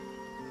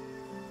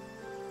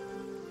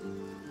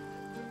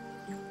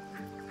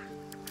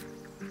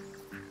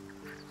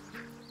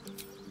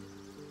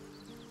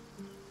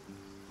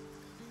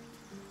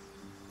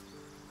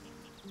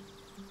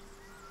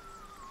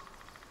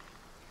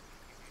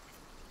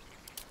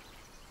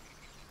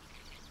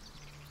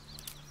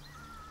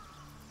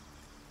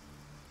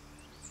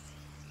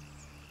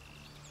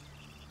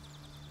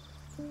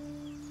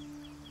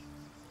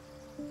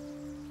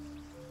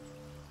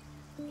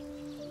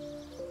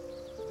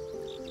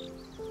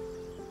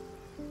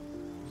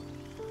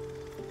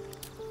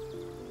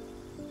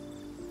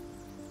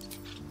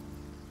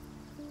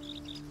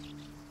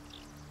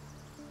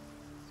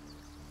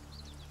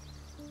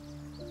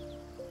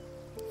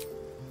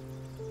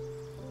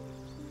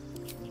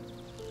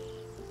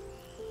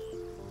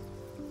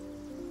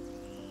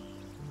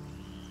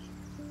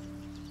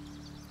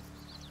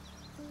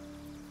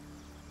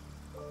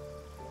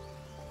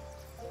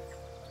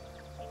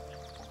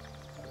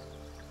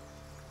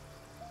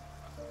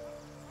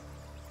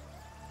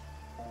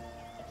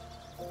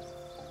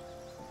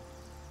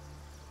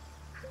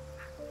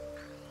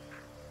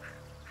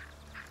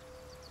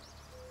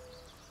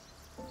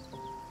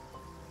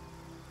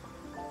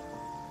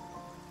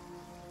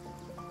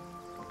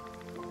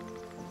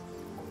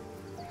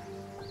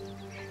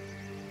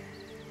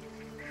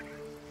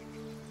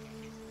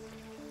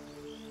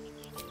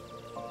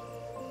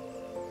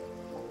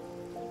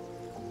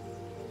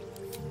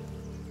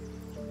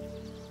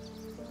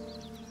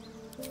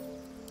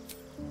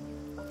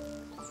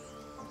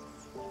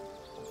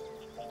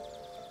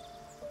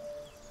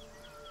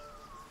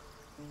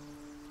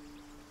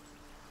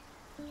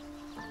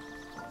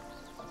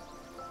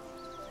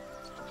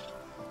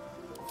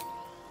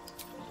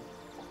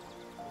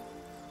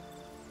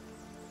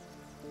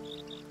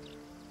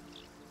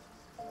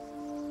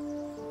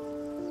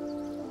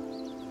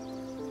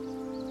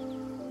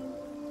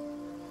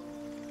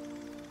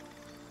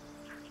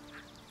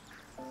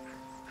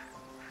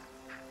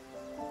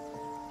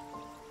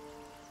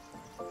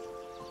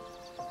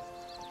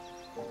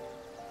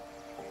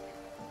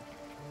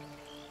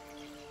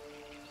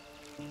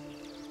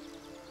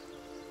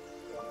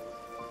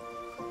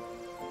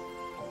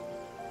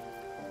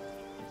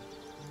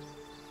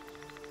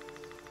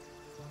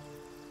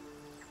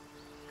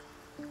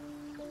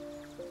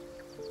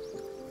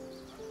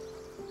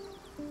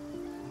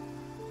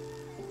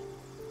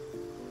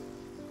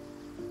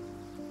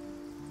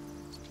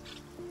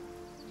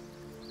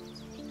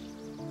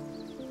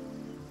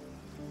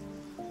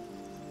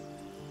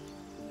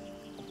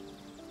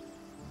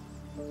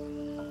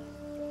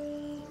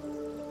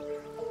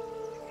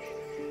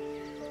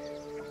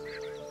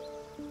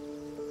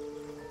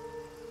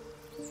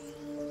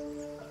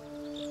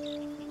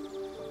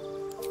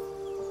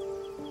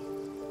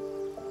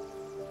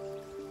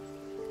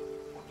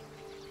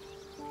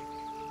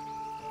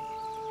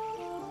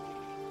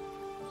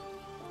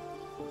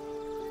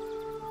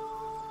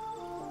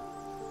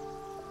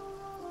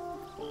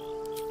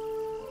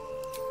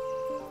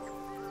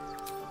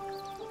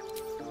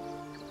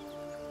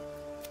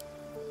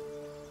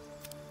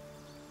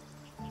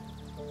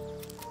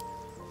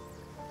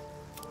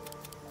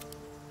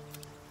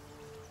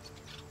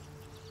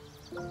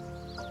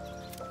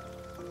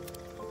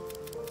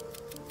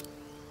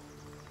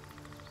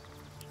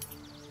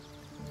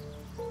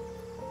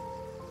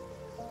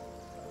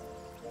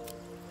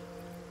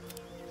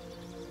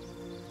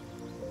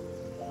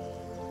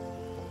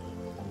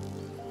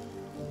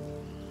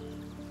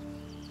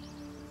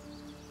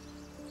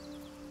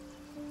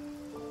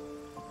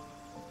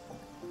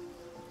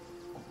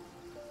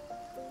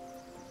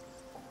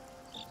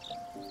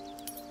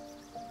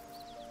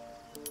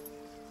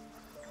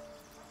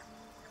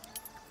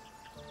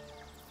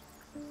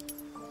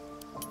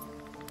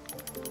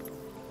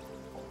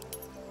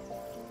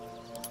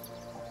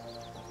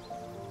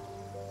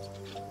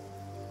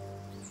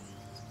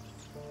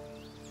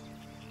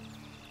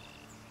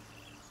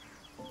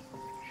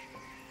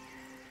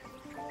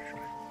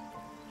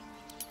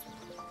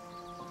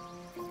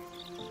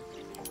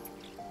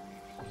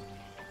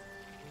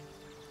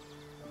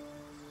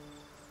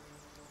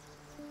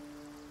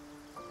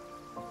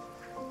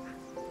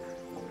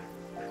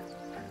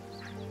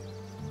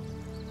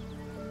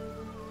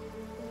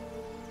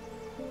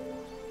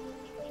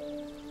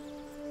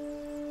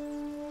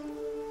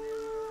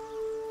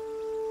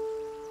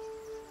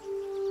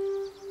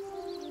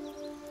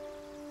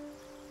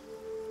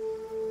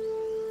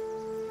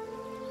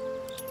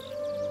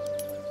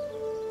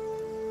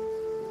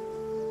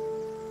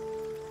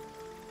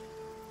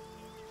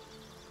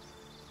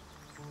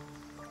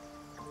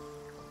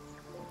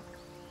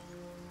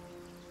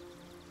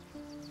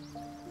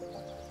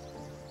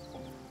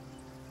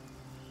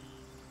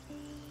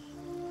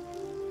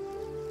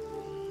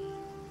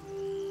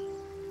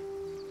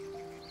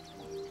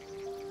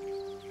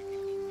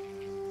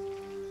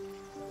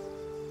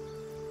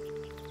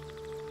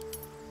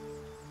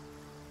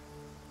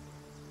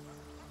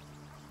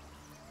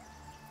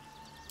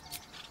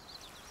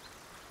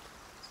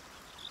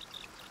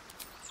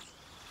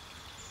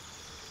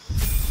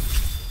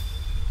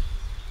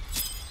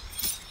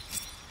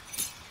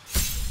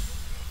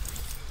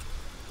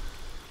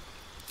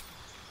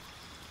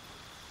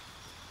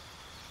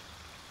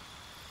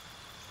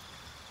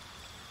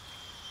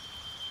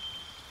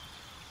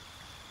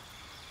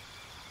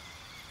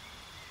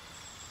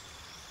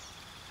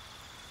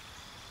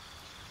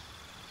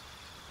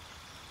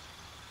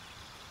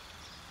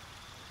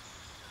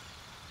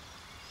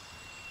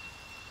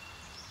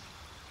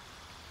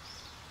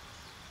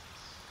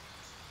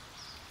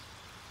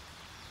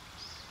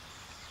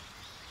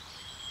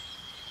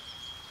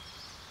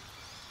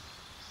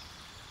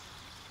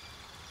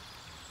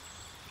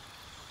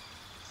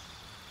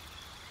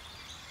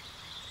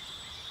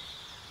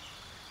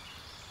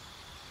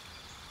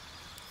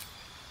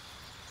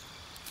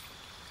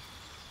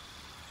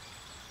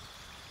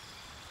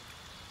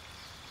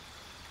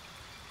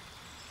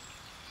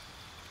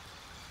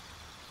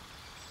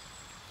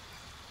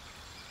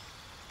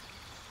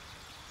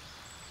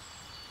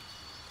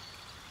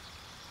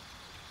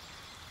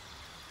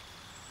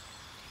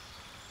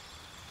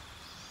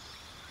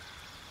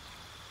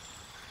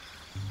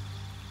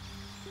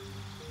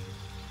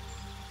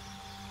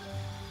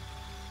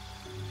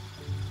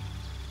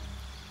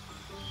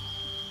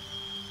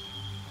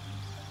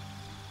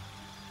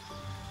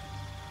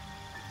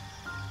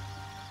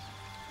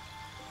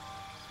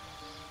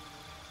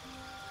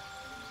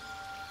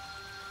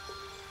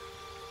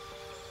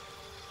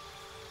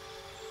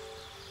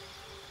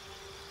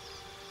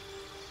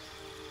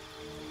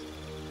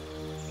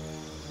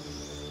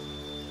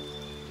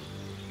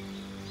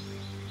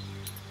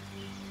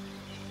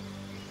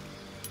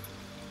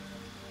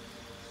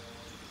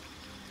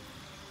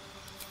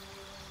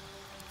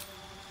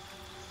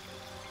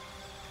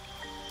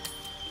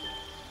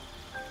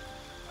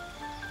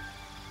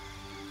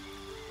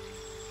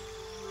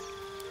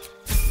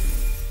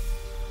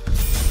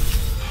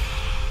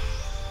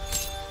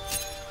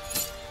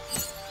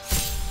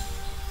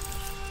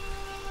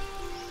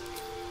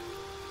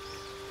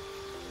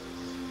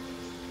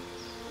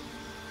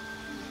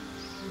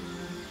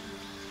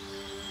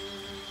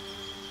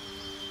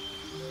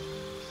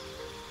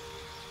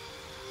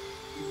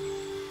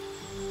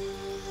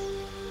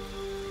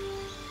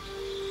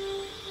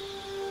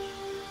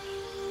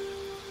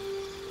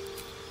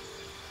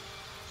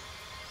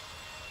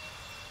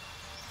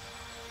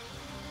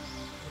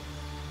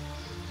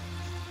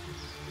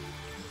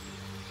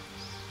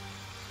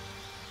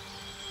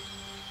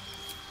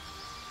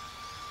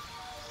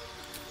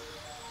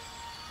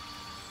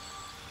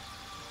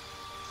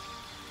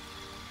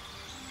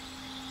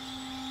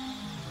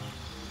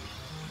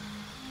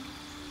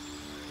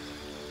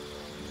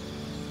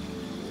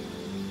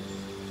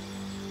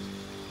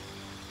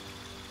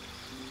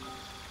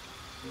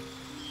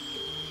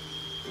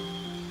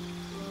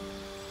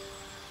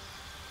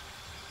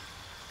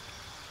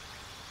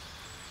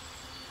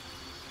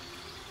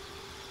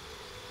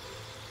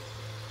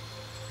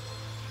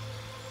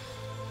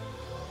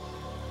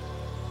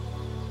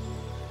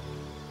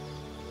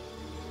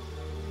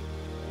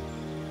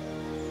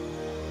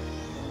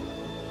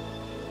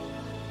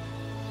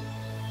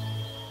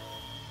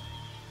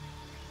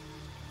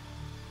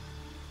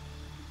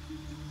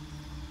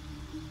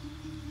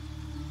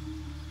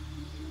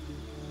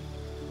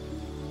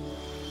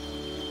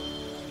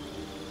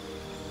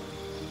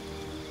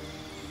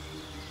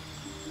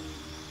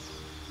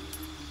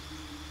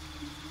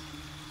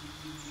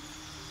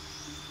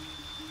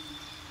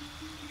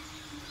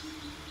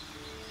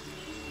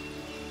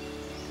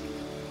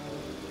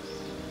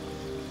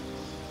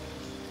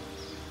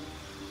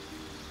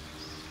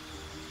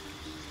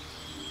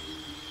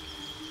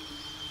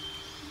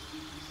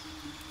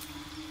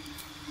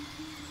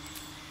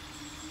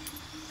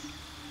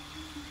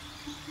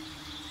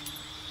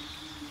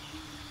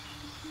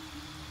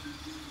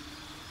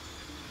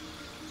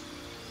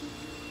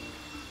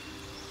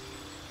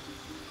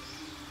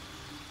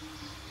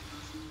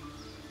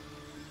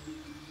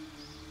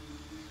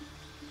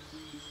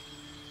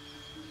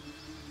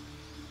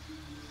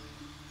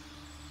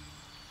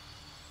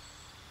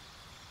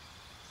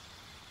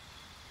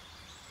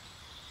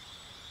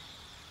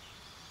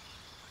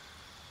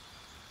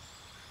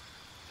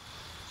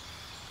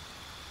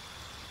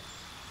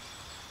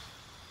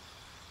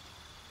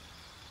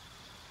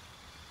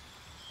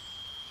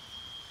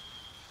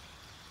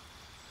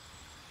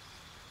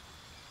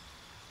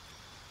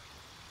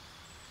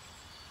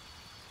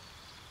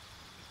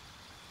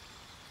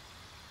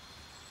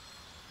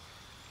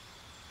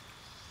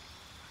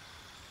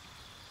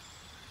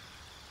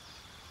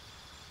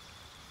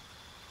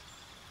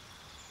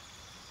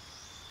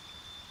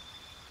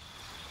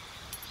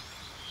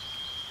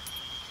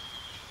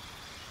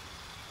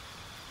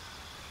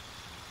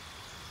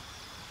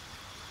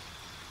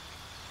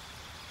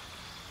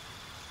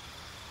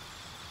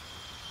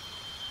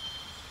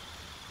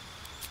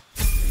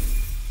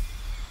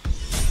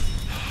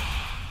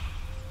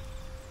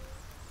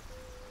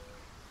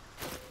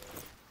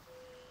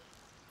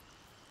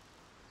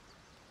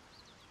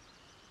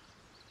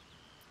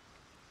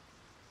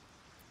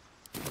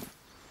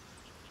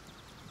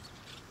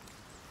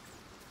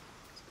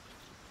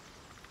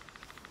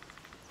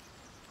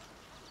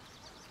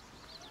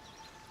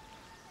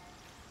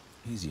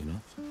 Easy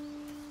enough.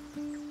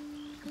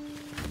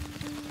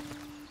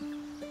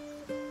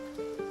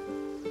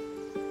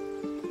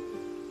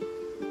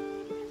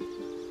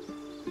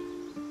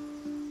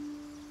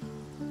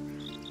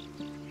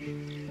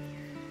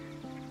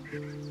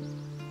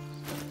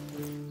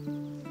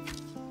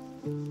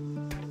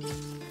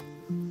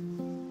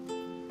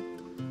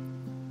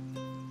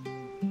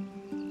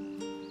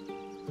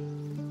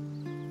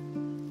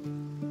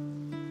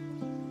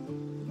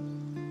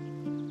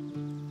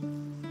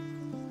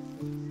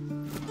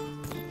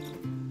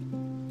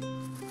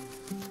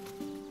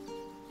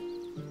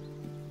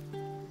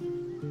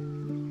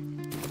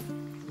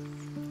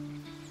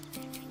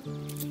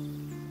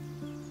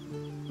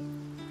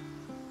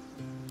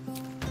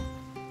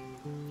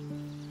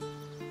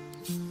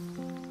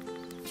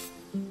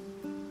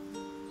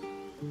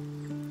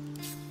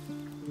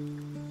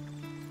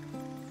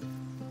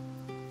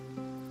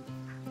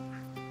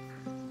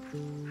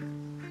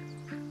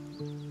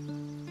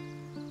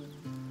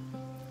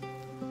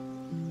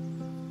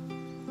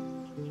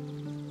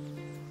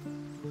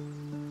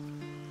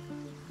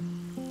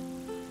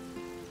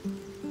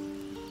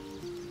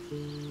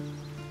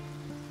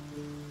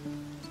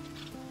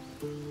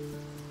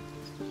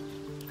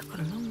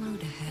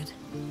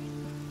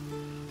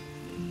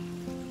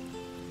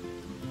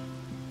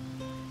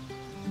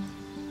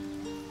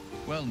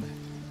 Well met.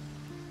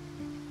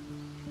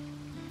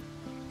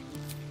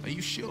 Are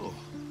you sure?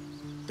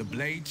 The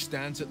blade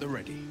stands at the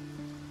ready.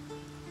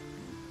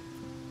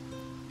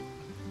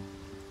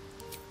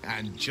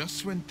 And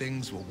just when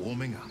things were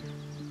warming up.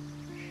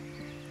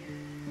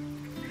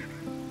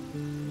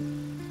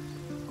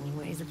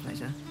 Always a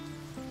pleasure.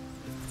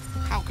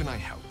 How can I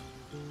help?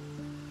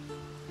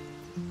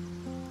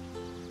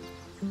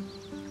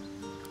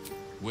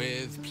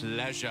 With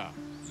pleasure.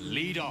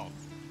 Lead on.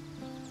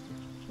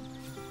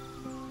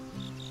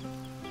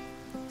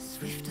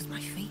 Swift as my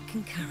feet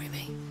can carry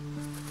me.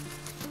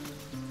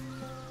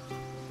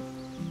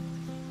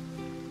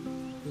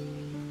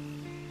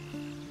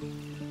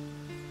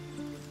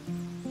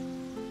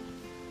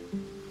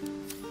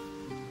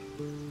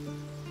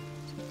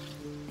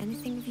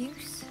 Anything of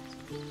use?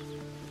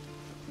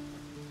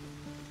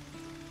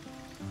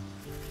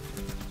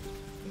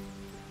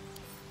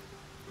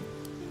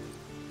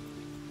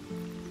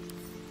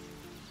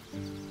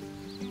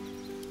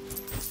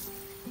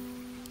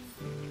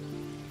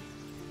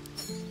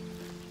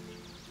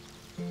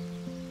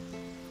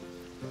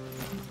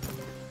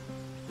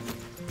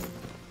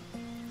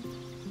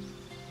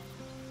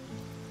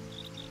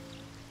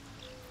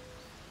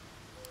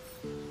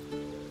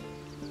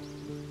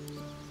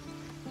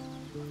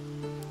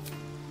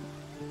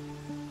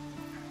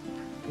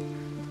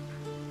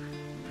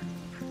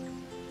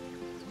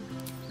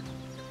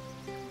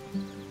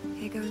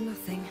 Here goes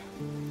nothing.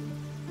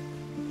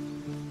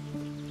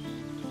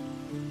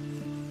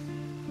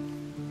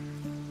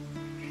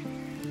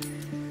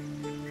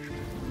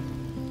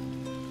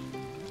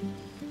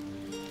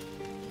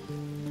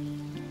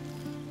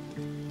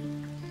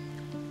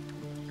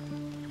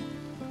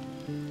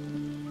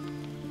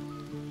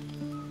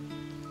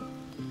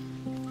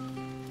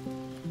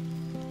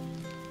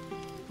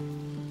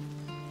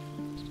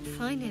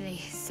 Finally,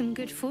 some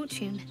good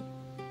fortune.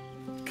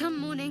 Come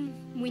morning,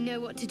 we know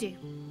what to do.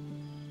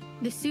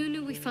 The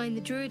sooner we find the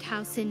Druid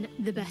house in,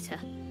 the better.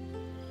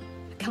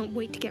 I can't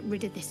wait to get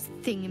rid of this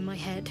thing in my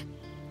head.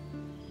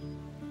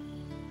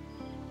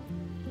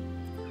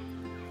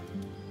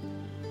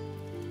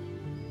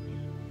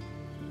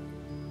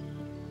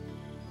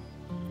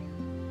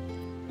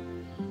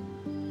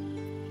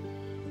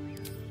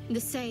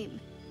 The same.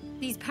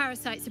 These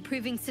parasites are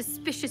proving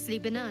suspiciously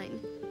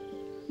benign.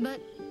 But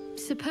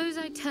suppose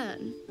I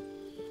turn.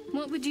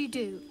 What would you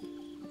do?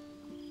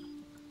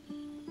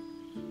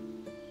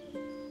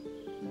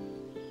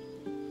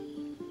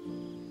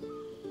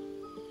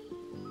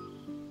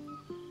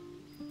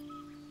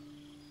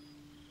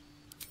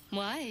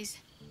 Wise.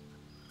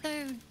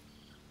 Though,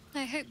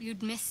 I hope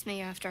you'd miss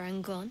me after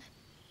I'm gone.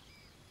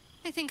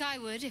 I think I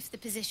would if the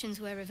positions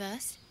were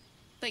reversed.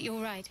 But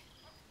you're right.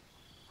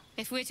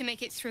 If we're to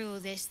make it through all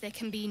this, there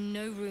can be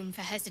no room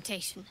for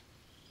hesitation.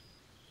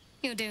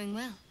 You're doing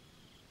well.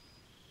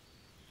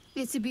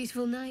 It's a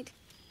beautiful night.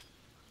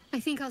 I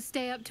think I'll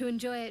stay up to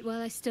enjoy it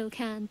while I still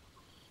can.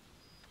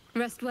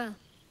 Rest well.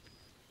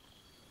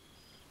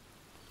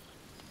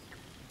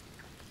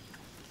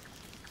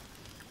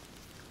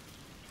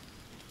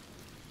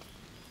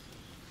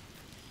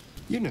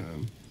 You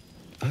know,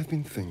 I've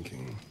been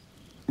thinking,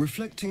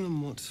 reflecting on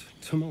what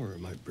tomorrow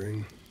might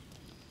bring.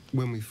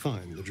 When we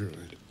find the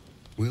Druid,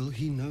 will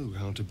he know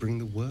how to bring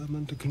the worm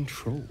under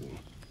control?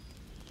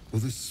 Will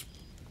this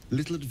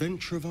little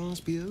adventure of ours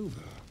be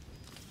over?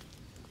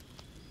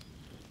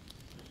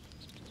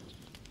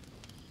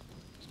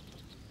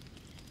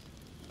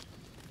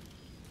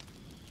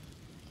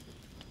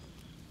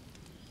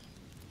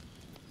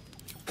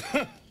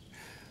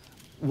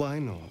 Why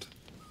not?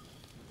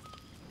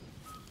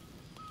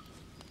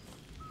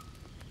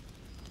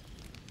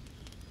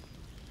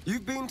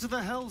 You've been to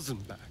the hells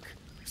and back,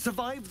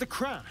 survived the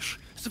crash,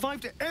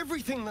 survived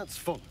everything that's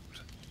followed.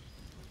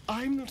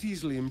 I'm not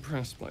easily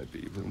impressed by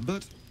people,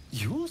 but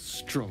you're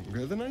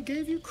stronger than I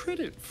gave you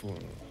credit for.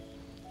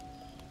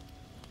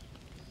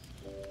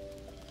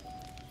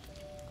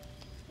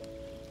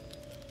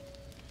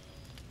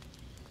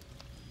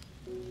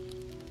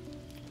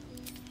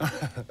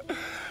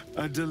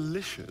 A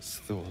delicious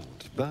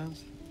thought, but...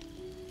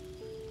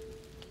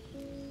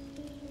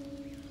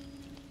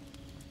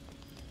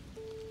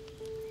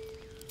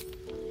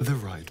 the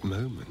right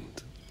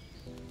moment.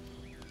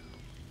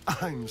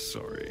 I'm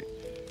sorry.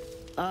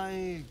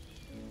 I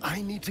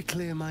need to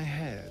clear my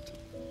head.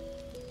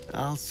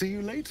 I'll see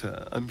you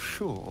later, I'm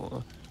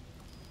sure.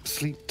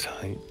 Sleep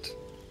tight.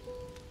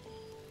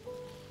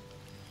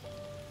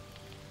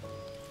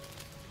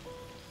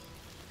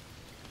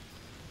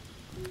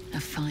 A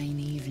fine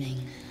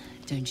evening,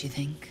 don't you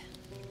think?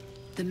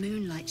 The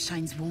moonlight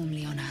shines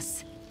warmly on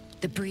us.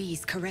 The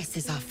breeze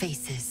caresses our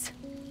faces.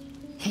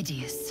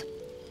 Hideous.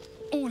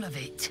 All of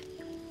it.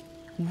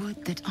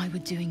 Would that I were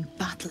doing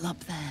battle up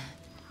there,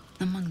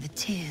 among the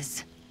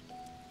tears.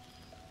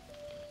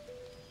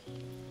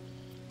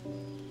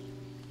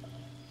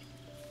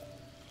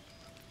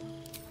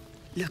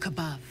 Look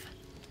above.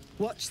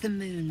 Watch the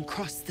moon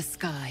cross the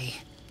sky.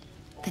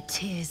 The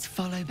tears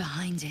follow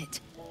behind it.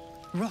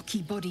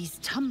 Rocky bodies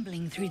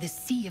tumbling through the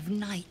sea of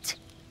night.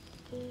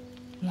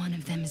 One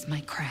of them is my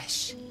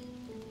crash.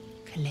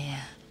 Clear.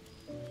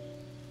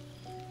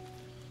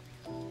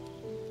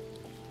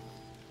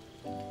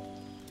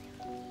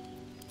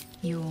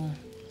 Your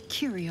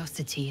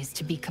curiosity is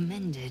to be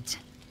commended.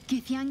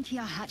 Githyanki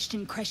are hatched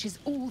in creches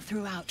all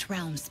throughout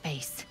realm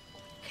space.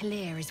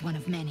 Clear is one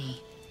of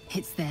many.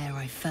 It's there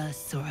I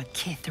first saw a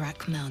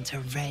Kithrak mount a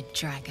red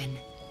dragon,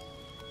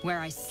 where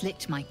I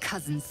slit my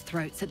cousins'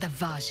 throats at the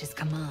Vaj's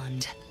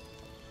command.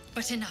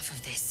 But enough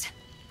of this.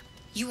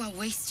 You are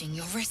wasting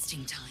your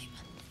resting time.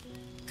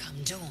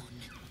 Come dawn,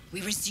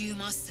 we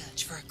resume our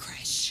search for a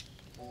creche.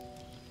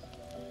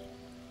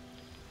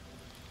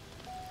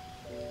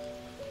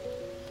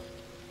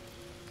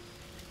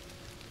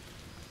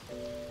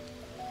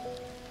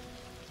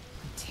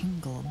 A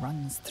tingle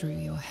runs through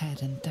your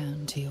head and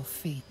down to your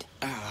feet.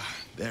 Ah,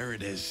 there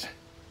it is.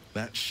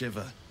 That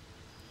shiver.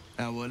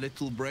 Our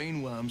little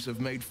brainworms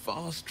have made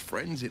fast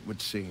friends, it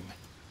would seem.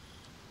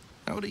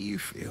 How do you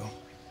feel?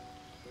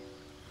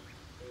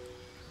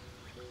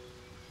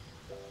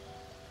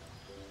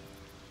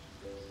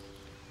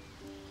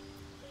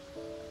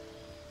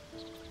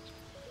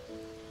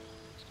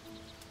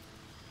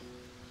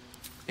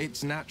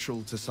 It's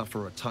natural to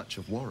suffer a touch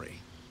of worry,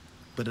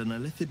 but an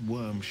Illithid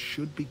worm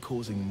should be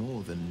causing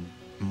more than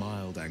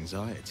mild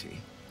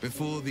anxiety.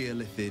 Before the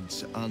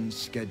Illithid's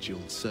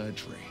unscheduled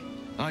surgery,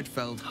 I'd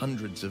felled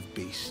hundreds of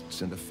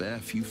beasts and a fair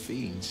few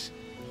fiends.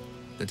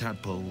 The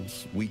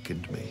tadpoles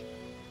weakened me,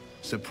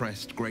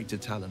 suppressed greater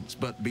talents,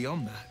 but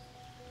beyond that,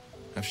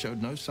 I've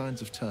showed no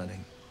signs of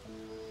turning.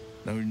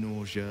 No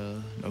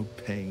nausea, no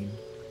pain,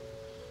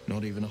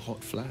 not even a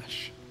hot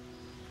flash.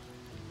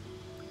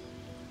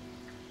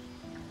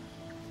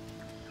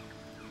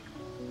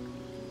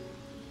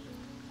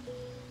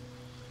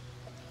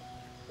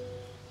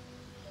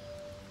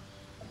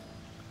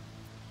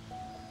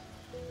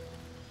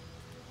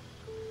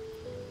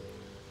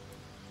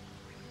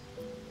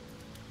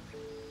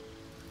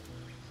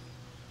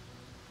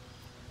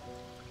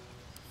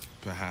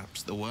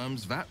 Perhaps the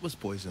worm's vat was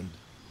poisoned.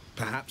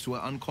 Perhaps we're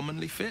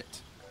uncommonly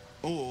fit.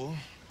 Or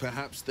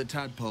perhaps the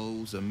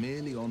tadpoles are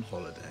merely on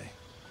holiday.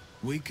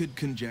 We could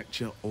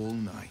conjecture all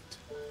night.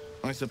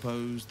 I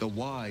suppose the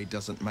why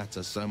doesn't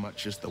matter so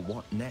much as the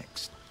what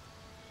next.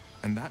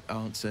 And that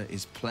answer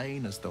is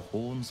plain as the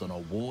horns on a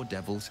war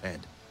devil's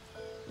head.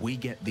 We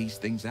get these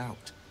things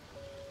out.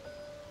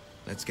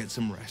 Let's get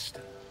some rest.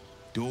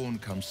 Dawn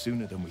comes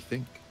sooner than we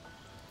think.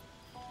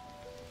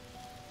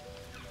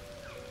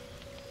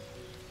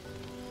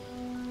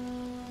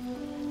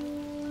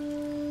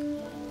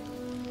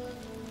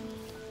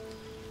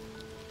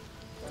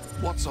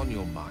 What's on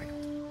your mind?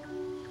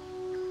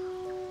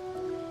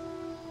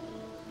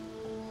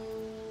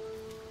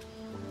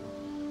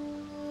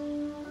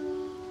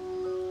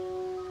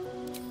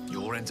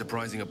 Your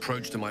enterprising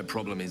approach to my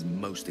problem is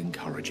most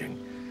encouraging.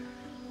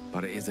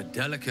 But it is a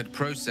delicate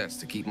process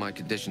to keep my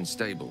condition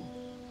stable.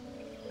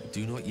 I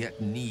do not yet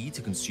need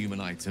to consume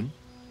an item,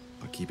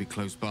 but keep it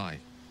close by.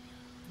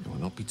 It will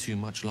not be too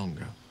much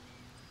longer.